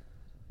down.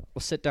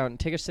 We'll sit down.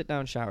 Take a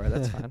sit-down shower.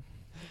 That's fine.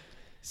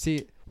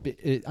 see,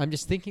 I'm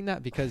just thinking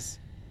that because,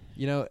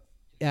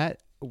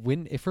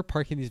 if we're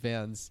parking these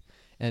vans,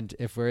 and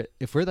if we're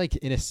like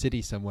in a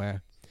city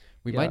somewhere,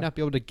 we Yeah. might not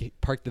be able to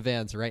park the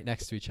vans right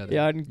next to each other.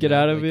 Yeah, and you get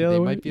know, out of like, the other They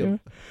way, might be yeah.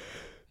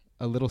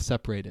 a little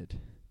separated,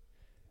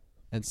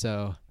 and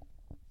so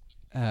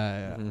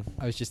Mhm.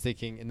 I was just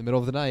thinking, in the middle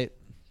of the night,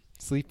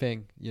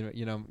 sleeping, you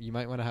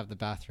might want to have the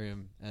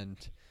bathroom and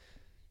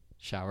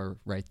shower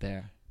right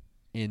there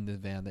in the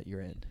van that you're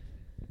in.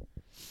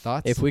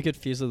 Thoughts? If we could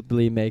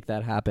feasibly make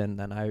that happen,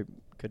 then I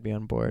could be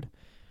on board.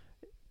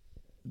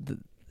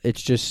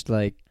 It's just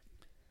like,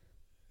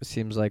 it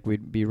seems like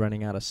we'd be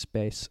running out of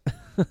space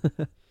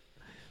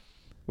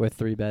with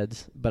 3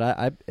 beds. But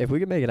I if we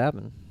could make it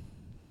happen.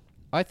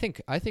 I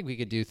think we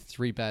could do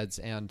 3 beds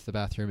and the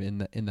bathroom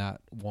in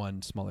that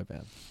one smaller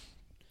van.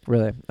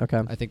 Really?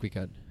 Okay. I think we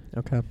could.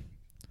 Okay.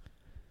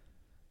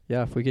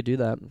 Yeah, if we could do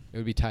that. It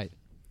would be tight.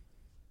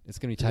 It's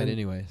gonna be tight then-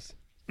 anyways.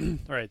 All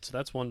right, so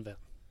that's one van.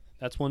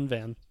 That's one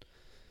van.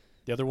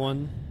 The other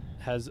one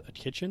has a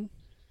kitchen.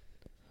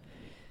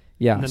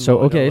 Yeah. And then So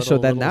what, like a okay, so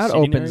little- then little that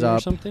seating opens area or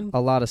up something?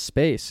 a lot of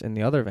space in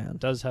the other van. It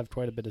does have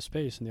quite a bit of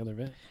space in the other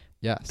van.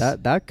 Yes.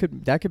 That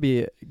could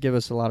give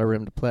us a lot of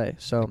room to play.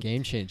 So a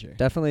game changer.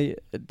 definitely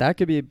that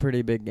could be a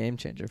pretty big game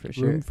changer for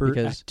sure. Room for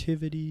because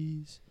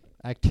activities.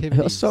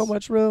 activities. So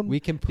much room. We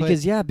can put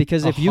because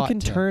a if you hot can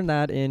tub. turn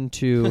that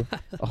into,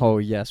 oh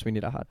yes, we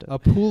need a hot tub. a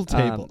pool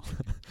table,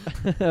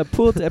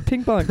 A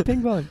ping pong.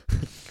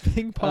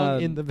 ping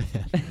pong in um, the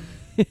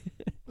van.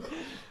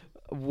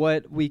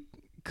 What we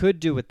could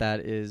do with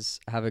that is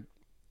have a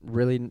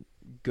really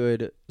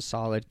good,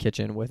 solid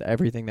kitchen with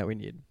everything that we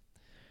need,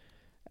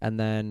 and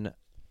then,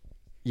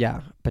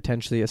 yeah,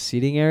 potentially a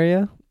seating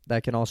area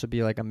that can also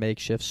be like a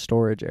makeshift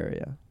storage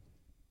area.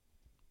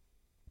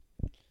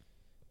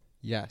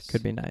 Yes.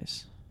 Could be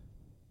nice.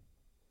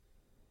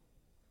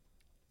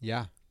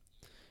 Yeah.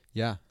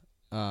 Yeah.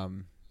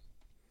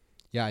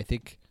 Yeah, I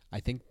think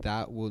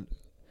that will,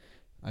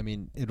 I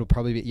mean, it'll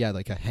probably be,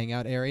 like a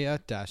hangout area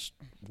dash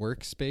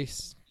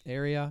workspace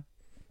area.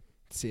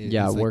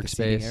 Yeah, it's like the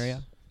seating workspace.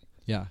 area.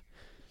 Yeah.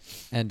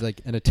 And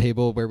a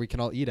table where we can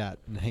all eat at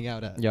and hang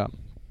out at. Yeah.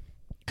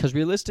 Because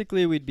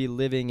realistically, we'd be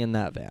living in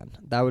that van.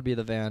 That would be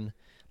the van,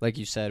 like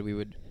you said, we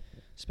would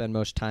spend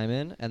most time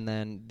in, and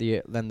then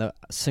the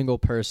single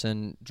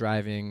person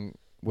driving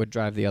would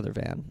drive the other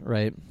van,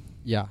 right?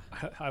 Yeah.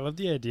 I love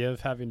the idea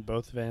of having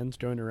both vans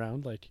going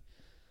around. Like,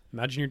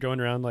 imagine you're going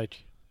around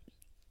like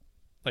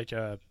I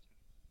don't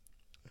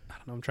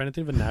know. I'm trying to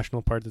think of a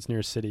national park that's near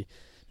a city,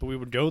 but we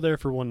would go there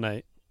for one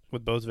night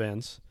with both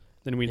vans.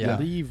 Then we'd Yeah.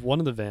 leave one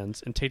of the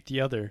vans and take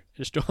the other.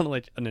 Just go on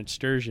like an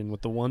excursion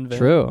with the one van.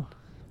 True.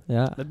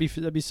 Yeah. That'd be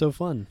so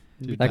fun.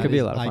 Dude, That could be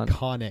a is lot of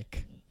fun.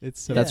 iconic. It's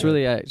so That's good.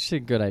 really actually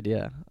a good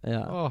idea.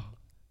 Yeah. Oh,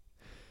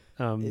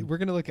 Um, we're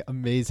gonna look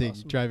amazing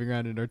awesome. driving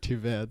around in our two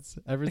vans.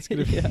 Everyone's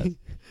gonna be.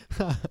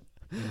 Yes.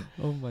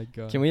 Oh my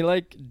god! Can we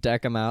like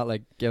deck them out,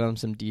 like give them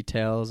some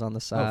details on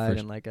the side for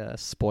and like a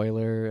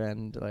spoiler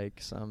and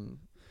like some,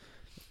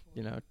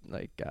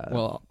 like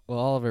Well,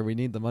 Oliver, we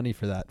need the money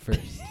for that first.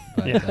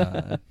 But,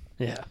 Yeah.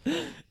 yeah.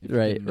 if you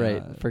right, can,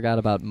 right. Forgot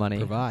about money.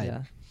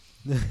 provide.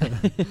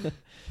 Yeah.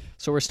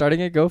 So we're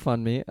starting a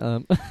GoFundMe.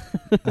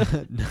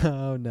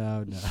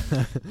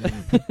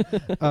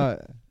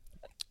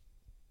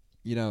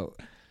 No.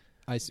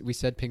 We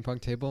said ping pong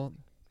table.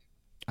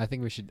 I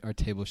think our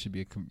table should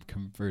be a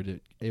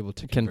converted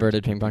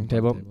Converted ping pong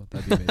table.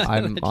 That'd be amazing.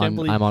 I'm I can't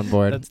believe I'm on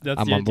board. That's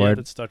I'm the on idea board.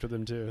 that stuck with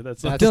him too.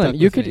 That's That's Dylan, stuck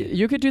you with could me.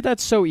 you could do that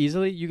so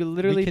easily. You could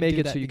literally could make do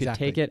it that, so you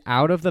exactly. could take it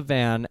out of the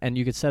van and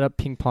you could set up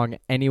ping pong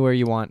anywhere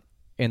you want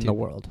in the Dude.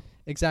 world.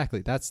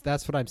 Exactly. That's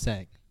what I'm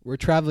saying. We're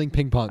traveling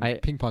ping pong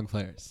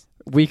players.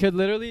 We could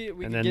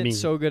And then get me.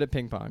 so good at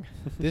ping pong.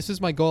 This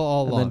is my goal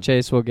all And along. then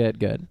Chase will get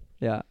good.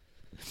 Yeah.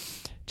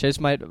 Chase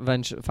might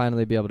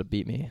finally be able to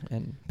beat me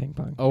in ping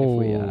pong. If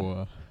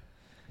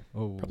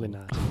Probably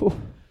not.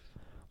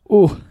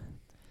 Ooh,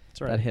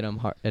 That's right. that hit him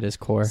hard at his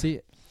core.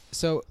 See,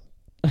 so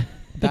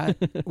that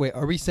wait,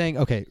 are we saying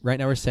okay? Right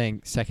now we're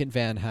saying second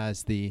van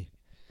has the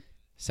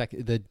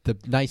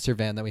nicer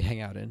van that we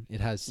hang out in.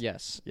 It has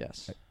Yes.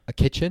 a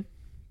kitchen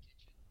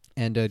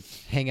and a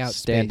hangout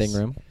Standing space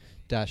room.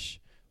 dash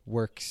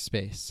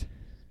workspace.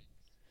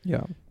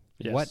 Yeah.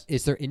 Yes. What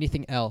is there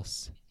anything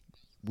else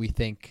we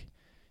think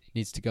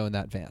needs to go in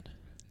that van?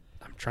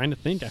 I'm trying to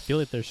think. I feel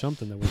like there's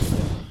something that we can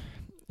do.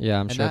 Yeah,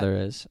 I'm And sure that- there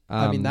is.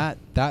 I mean that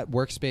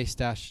workspace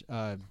dash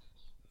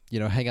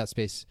hangout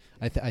space.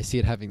 I see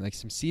it having like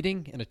some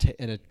seating and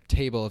a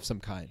table of some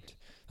kind,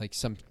 like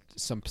some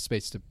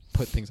space to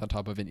put things on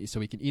top of it, so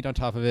we can eat on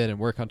top of it and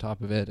work on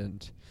top of it.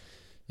 And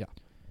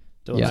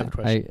Dylan, I have a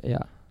question.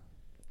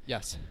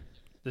 yes,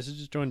 This is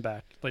just going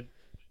back. Like,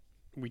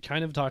 we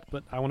kind of talked,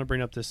 but I want to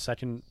bring up this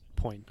second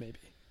point maybe.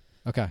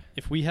 okay,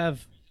 If we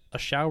have a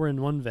shower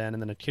in one van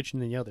and then a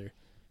kitchen in the other,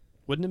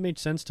 wouldn't it make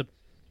sense to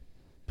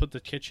put the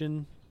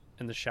kitchen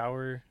and the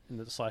shower and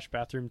the /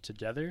 bathroom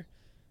together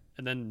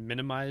and then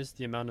minimize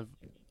the amount of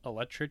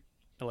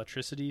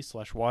electricity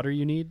 / water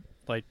you need?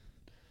 Like,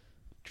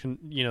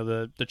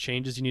 the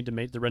changes you need to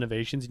make, the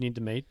renovations you need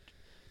to make.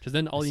 Because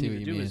then all I you see need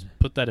what to you do is mean.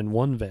 put that in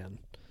one van.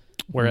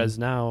 Whereas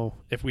now,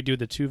 if we do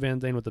the two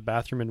van thing with the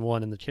bathroom in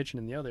one and the kitchen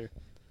in the other,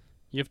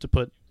 you have to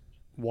put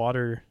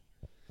water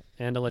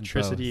and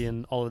electricity both.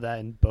 and all of that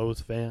in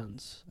both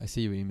vans, I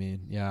see what you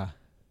mean. Yeah,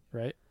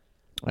 right?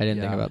 I didn't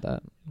think Yeah. about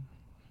that.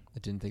 I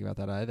didn't think about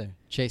that either.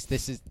 Chase,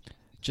 this is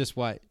just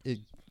why this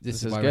This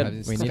is is why good. we're having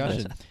this We need this.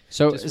 discussion.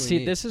 So Just what we see,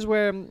 need. this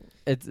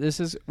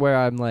is where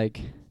I'm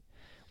like,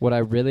 what I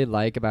really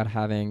like about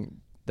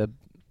having the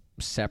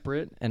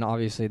separate, and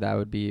obviously that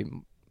would be,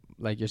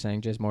 like you're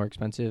saying, just more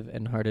expensive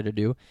and harder to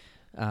do.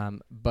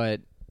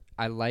 But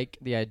I like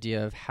the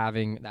idea of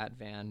having that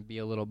van be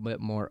a little bit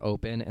more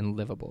open and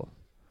livable.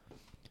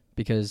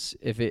 Because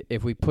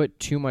if we put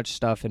too much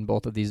stuff in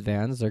both of these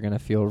vans, they're gonna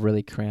feel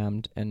really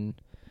crammed and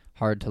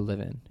hard to live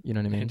in. You know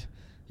what I mean? And,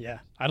 yeah,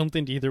 I don't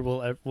think either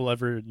will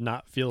ever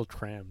not feel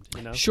crammed.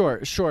 You know, Sure,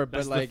 but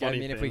That's the like I funny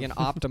mean, if we thing. can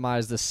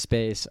optimize the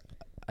space,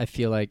 I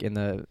feel like in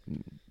the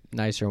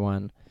nicer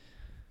one,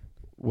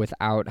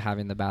 without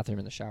having the bathroom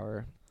and the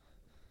shower,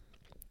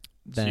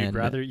 so then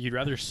you'd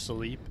rather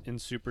sleep in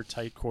super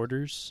tight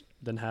quarters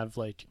than have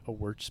like a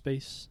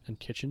workspace and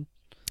kitchen.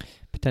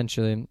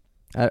 potentially,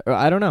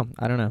 I don't know.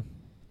 I don't know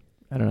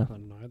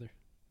either.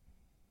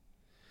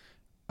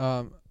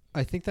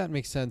 I think that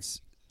makes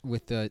sense.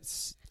 with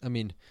I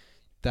mean,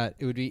 that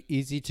it would be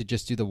easy to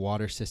just do the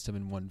water system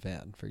in one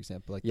van, for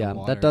example. Like Yeah, the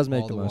water, that does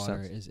make all the most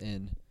water sense.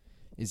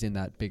 is in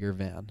that bigger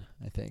van,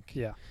 I think.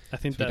 Yeah, I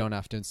think So we that don't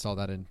have to install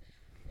that in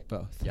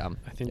both. Yeah.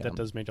 I think that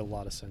does make a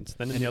lot of sense.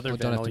 Then in And the other don't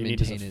van, have all to you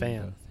need is a maintain it in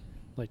fan. both.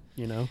 Like,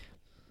 you know?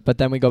 But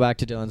then we go back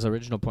to Dylan's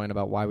original point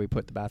about why we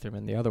put the bathroom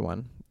in the other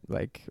one.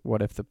 Like,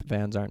 what if the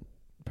vans aren't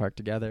parked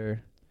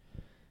together?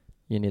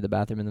 You need the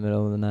bathroom in the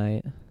middle of the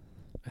night.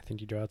 I think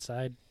you go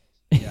outside.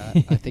 Yeah,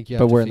 I think you have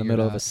But to we're in the figure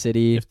middle it of a out.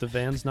 city. If the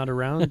van's not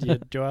around, you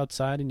go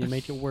outside and you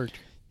make it work.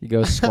 You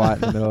go squat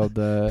in the middle of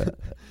the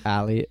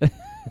alley.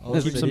 Oh,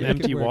 Keep city, some make it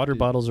empty work, water dude.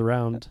 bottles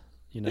around,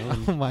 you know?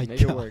 Oh my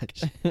Make it work.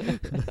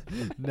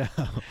 gosh. No.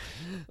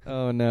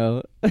 Oh,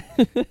 no.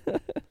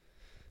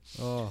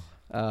 Oh.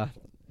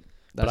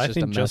 But I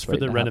think just for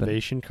the renovation.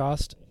 renovation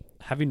cost,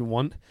 having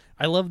one,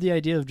 I love the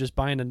idea of just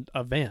buying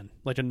a van,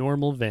 like a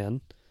normal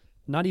van,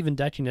 not even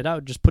decking it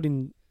out, just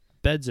putting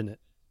beds in it,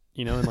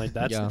 you know, and like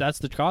that's Yeah. that's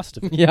the cost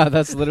of it. Yeah,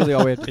 that's literally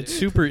all we have to It's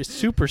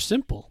super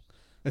simple.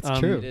 That's Um,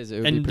 true. It is. It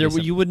would And be there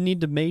pretty you would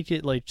need to make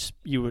it like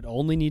you would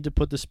only need to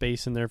put the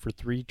space in there for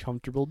 3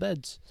 comfortable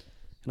beds,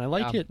 and I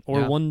like Yeah. it.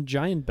 Or Yeah. one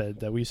giant bed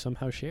that we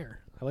somehow share.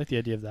 I like the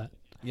idea of that.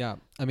 Yeah.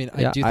 I mean,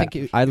 Yeah, I do think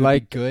it I would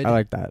like be good. I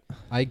like that.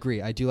 I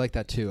agree. I do like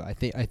that too. I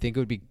think it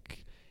would be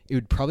it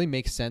would probably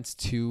make sense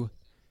to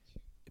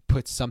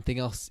put something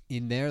else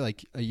in there,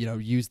 like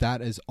use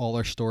that as all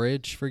our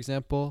storage, for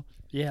example.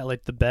 Yeah,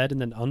 like the bed, and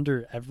then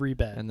under every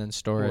bed, And then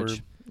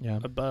storage. Yeah.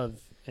 above,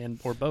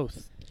 or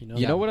both. You know.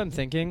 You know what I'm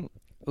thinking?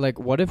 Like,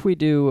 what if we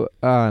do?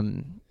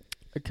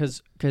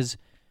 Because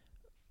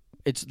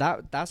it's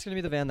that's gonna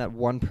be the van that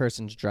one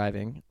person's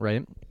driving,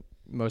 right?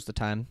 Most of the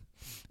time,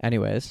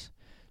 anyways.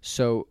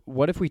 So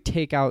what if we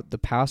take out the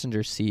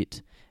passenger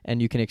seat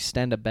and you can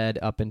extend a bed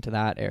up into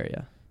that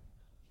area?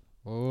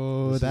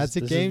 Oh, This that's is- a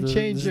this game is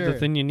changer. This is the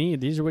thing you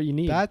need. These are what you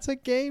need. That's a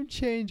game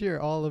changer,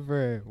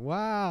 Oliver.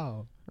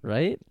 Wow.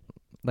 Right?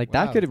 Like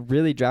Wow. that could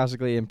really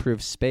drastically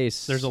improve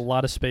space. There's a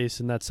lot of space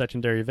in that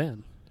secondary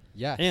van.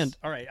 Yes. And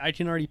all right, I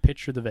can already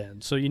picture the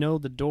van. So you know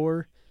the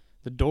door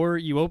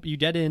you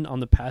get in on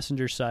the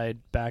passenger side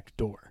back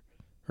door,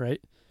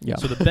 right? Yeah.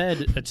 So the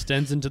bed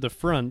extends into the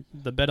front.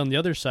 The bed on the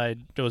other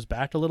side goes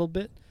back a little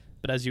bit,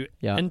 but as you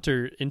Yeah.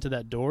 enter into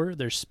that door,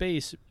 there's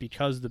space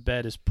because the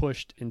bed is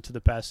pushed into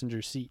the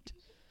passenger seat.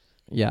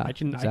 Yeah. I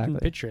can exactly.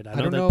 picture it. I I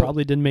know don't that know-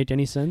 probably didn't make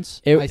any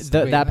sense. It, I s-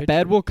 wait, that picture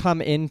bed it. will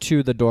come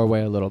into the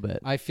doorway a little bit.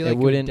 I feel it like it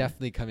would wouldn't-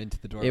 definitely come into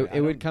the doorway.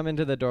 It would come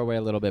into the doorway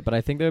a little bit, but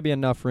I think there would be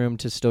enough room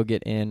to still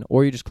get in,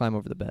 or you just climb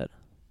over the bed.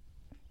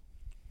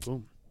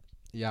 Boom.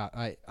 Yeah,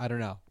 I don't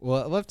know.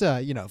 Well, we'll have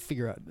to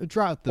figure out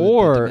draw out the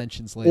Or-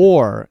 dimensions later.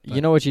 Or you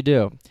but- know what you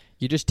do?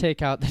 You just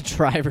take out the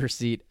driver's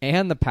seat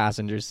and the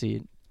passenger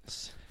seat,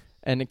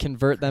 and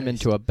convert them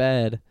into a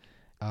bed.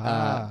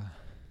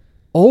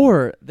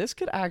 Or this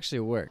could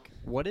actually work.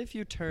 What if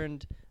you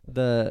turned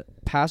the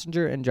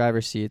passenger and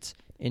driver seats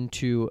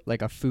into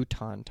like a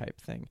futon type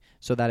thing,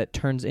 so that it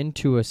turns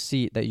into a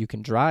seat that you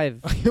can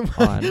drive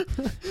on,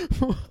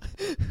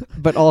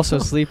 but also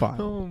sleep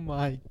on? Oh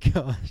my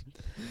gosh.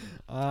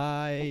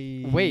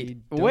 I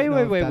Wait, don't wait, know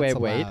wait, if wait, that's wait,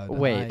 wait, allowed.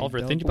 wait. I Oliver,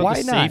 don't think think- about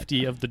Why the not?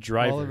 safety of the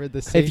driver. Oliver, the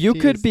If you safety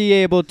could is- be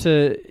able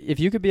to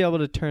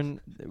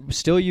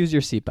still use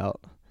your seatbelt,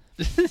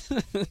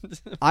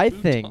 I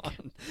think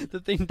the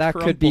thing that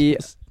could be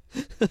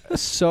crumbles.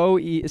 so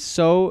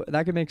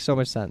that could make so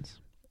much sense.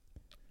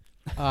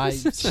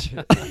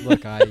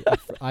 look,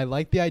 I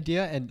like the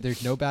idea, and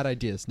there's no bad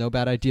ideas. No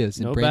bad ideas.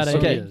 in No bad brainstorming.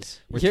 Okay.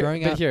 ideas. We're Here-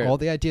 throwing but out here- all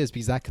the ideas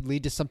because that could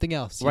lead to something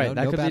else. you Right, know?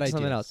 that No could bad lead to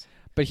something ideas. else.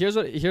 But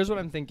here's what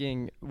I'm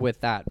thinking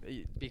with that,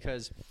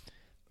 because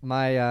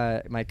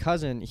my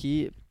cousin,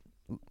 he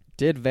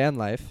did van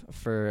life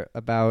for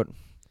about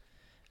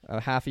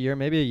a half a year,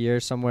 maybe a year,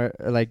 somewhere,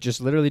 like just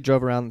literally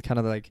drove around kind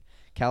of like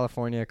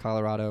California,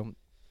 Colorado,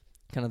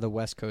 kind of the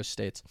West Coast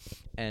states,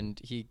 and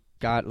he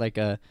got like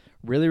a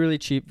really, really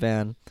cheap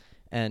van,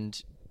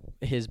 and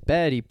his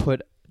bed he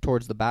put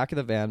towards the back of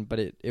the van, but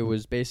it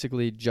was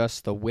basically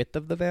just the width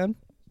of the van,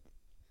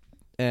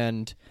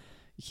 and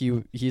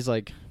he's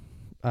like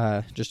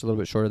just a little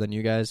bit shorter than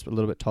you guys, a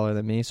little bit taller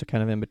than me, so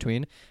kind of in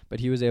between. But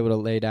he was able to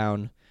lay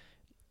down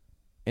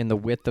in the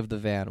width of the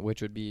van,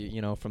 which would be,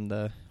 from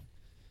the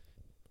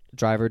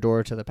driver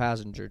door to the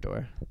passenger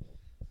door.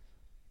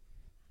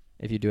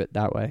 If you do it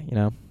that way,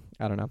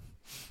 I don't know.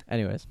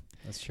 Anyways,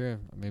 That's true.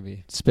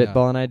 Maybe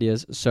spitballing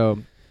ideas. So,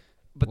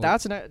 but Well-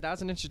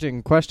 that's an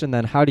interesting question.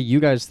 Then, how do you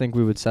guys think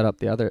we would set up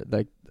the other?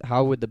 Like,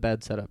 how would the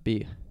bed setup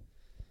be?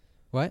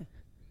 What?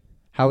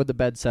 How would the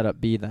bed setup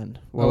be then?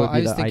 What Well, would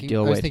be the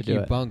ideal way to do you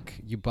it?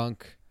 You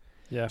bunk,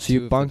 Yeah. So two you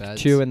of the bunk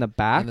beds, two in the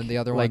back, and then the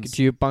other like, one's-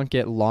 do you bunk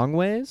it long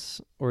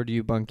ways or do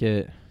you bunk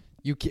it?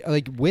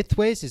 like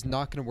widthways is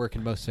not going to work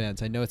in most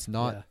vans. I know it's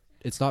not. Yeah.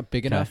 It's not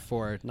big Okay. enough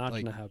for Not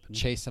like gonna happen.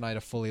 Chase and I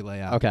to fully lay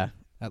out. Okay,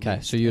 at okay,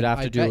 least. so you'd And have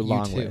to I do bet you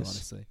long too, ways.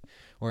 honestly.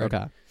 Or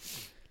Okay,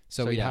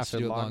 so we'd yeah, have so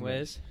to do it long long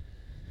ways.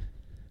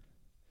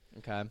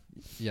 Okay.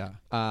 Yeah.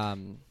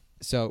 Um,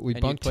 So we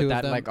and bunk you put two that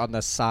of them. like on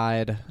the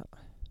side,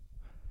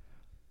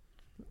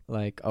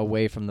 like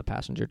away from the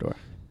passenger door.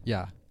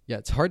 Yeah. yeah,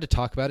 it's hard to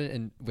talk about it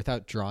and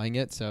without drawing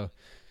it. So,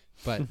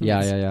 but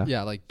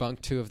Yeah. like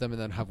bunk 2 of them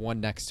and then have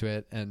one next to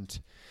it, and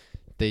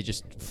they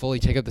just fully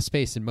take up the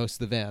space in most of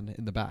the van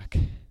in the back.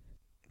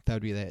 That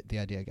would be the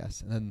idea, I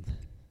guess. And then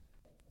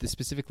the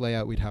specific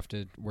layout we'd have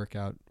to work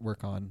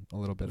on a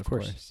little bit, of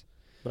course.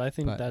 But I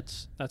think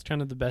that's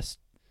kind of the best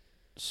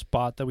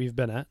spot that we've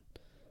been at.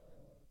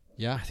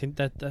 Yeah. I think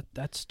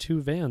that's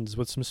 2 vans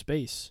with some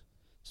space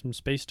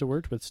to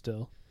work with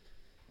still.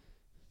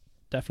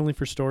 Definitely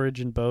for storage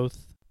in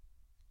both.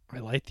 I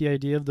like the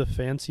idea of the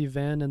fancy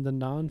van and the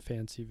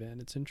non-fancy van.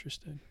 It's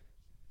interesting.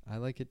 I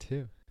like it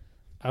too.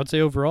 I would say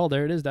overall,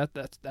 there it is.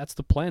 That's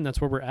the plan.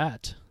 That's where we're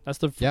at. That's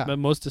the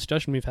most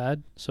discussion we've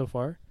had so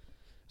far.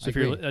 So if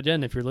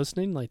you're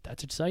listening, like,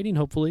 that's exciting,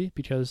 hopefully,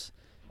 because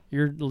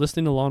you're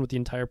listening along with the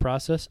entire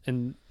process,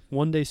 and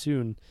one day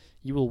soon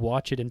you will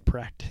watch it in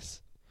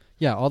practice.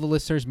 Yeah, all the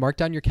listeners, mark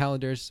down your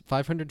calendars,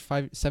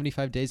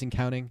 575 days and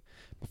counting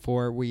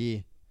before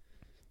we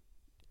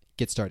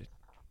get started.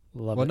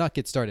 Love well, it. not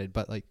get started,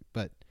 but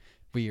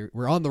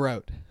we're on the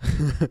road.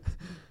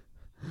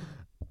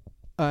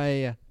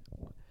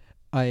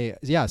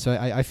 So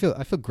I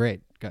feel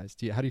great, guys.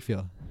 How do you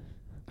feel?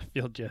 I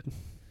feel good.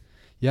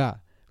 Yeah,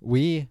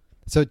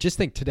 so just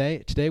think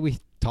today we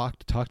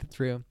talked it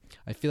through.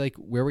 I feel like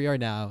where we are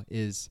now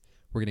is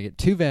we're gonna get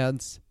 2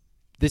 vans.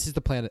 This is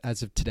the plan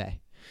as of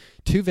today.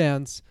 2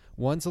 vans.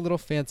 One's a little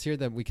fancier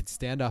that we can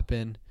stand up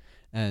in,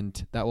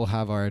 and that will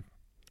have our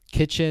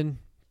kitchen,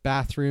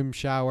 bathroom,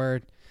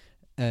 shower,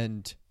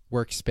 and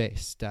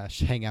workspace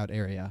 / hangout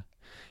area.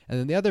 And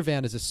then the other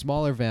van is a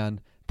smaller van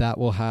that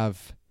will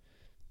have,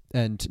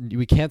 and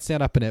we can't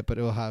stand up in it, but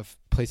it will have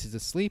places to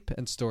sleep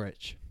and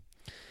storage.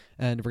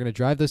 And we're going to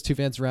drive those 2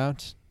 vans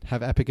around,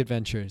 have epic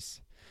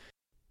adventures.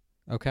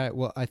 Okay,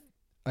 well, I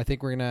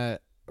think we're going to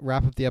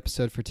wrap up the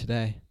episode for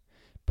today,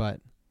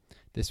 but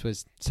this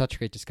was such a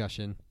great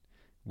discussion.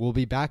 We'll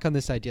be back on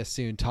this idea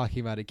soon,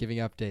 talking about it, giving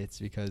updates,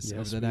 because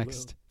over the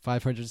next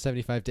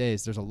 575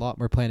 days, there's a lot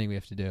more planning we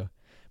have to do.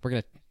 We're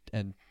going to,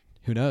 and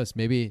who knows,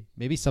 maybe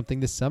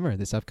something this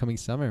upcoming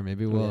summer,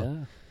 maybe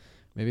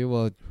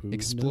we'll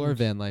explore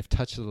van life,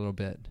 touch it a little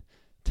bit,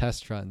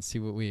 test run, see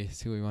what we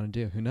want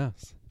to do. Who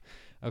knows?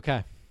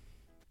 Okay.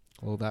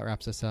 Well, that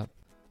wraps us up.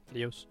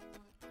 Adios.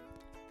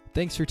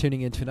 Thanks for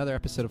tuning in to another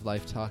episode of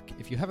Life Talk.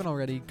 If you haven't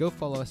already, go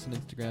follow us on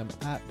Instagram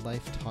at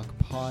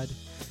LifeTalkPod.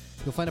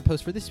 You'll find a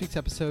post for this week's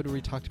episode where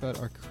we talked about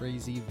our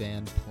crazy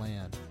van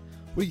plan.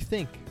 What do you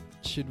think?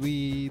 Should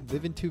we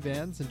live in 2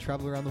 vans and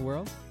travel around the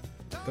world?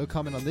 Go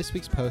comment on this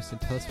week's post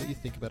and tell us what you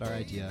think about our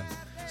idea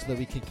so that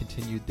we can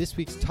continue this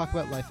week's Talk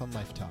About Life on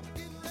Life Talk.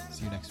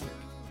 See you next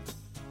week.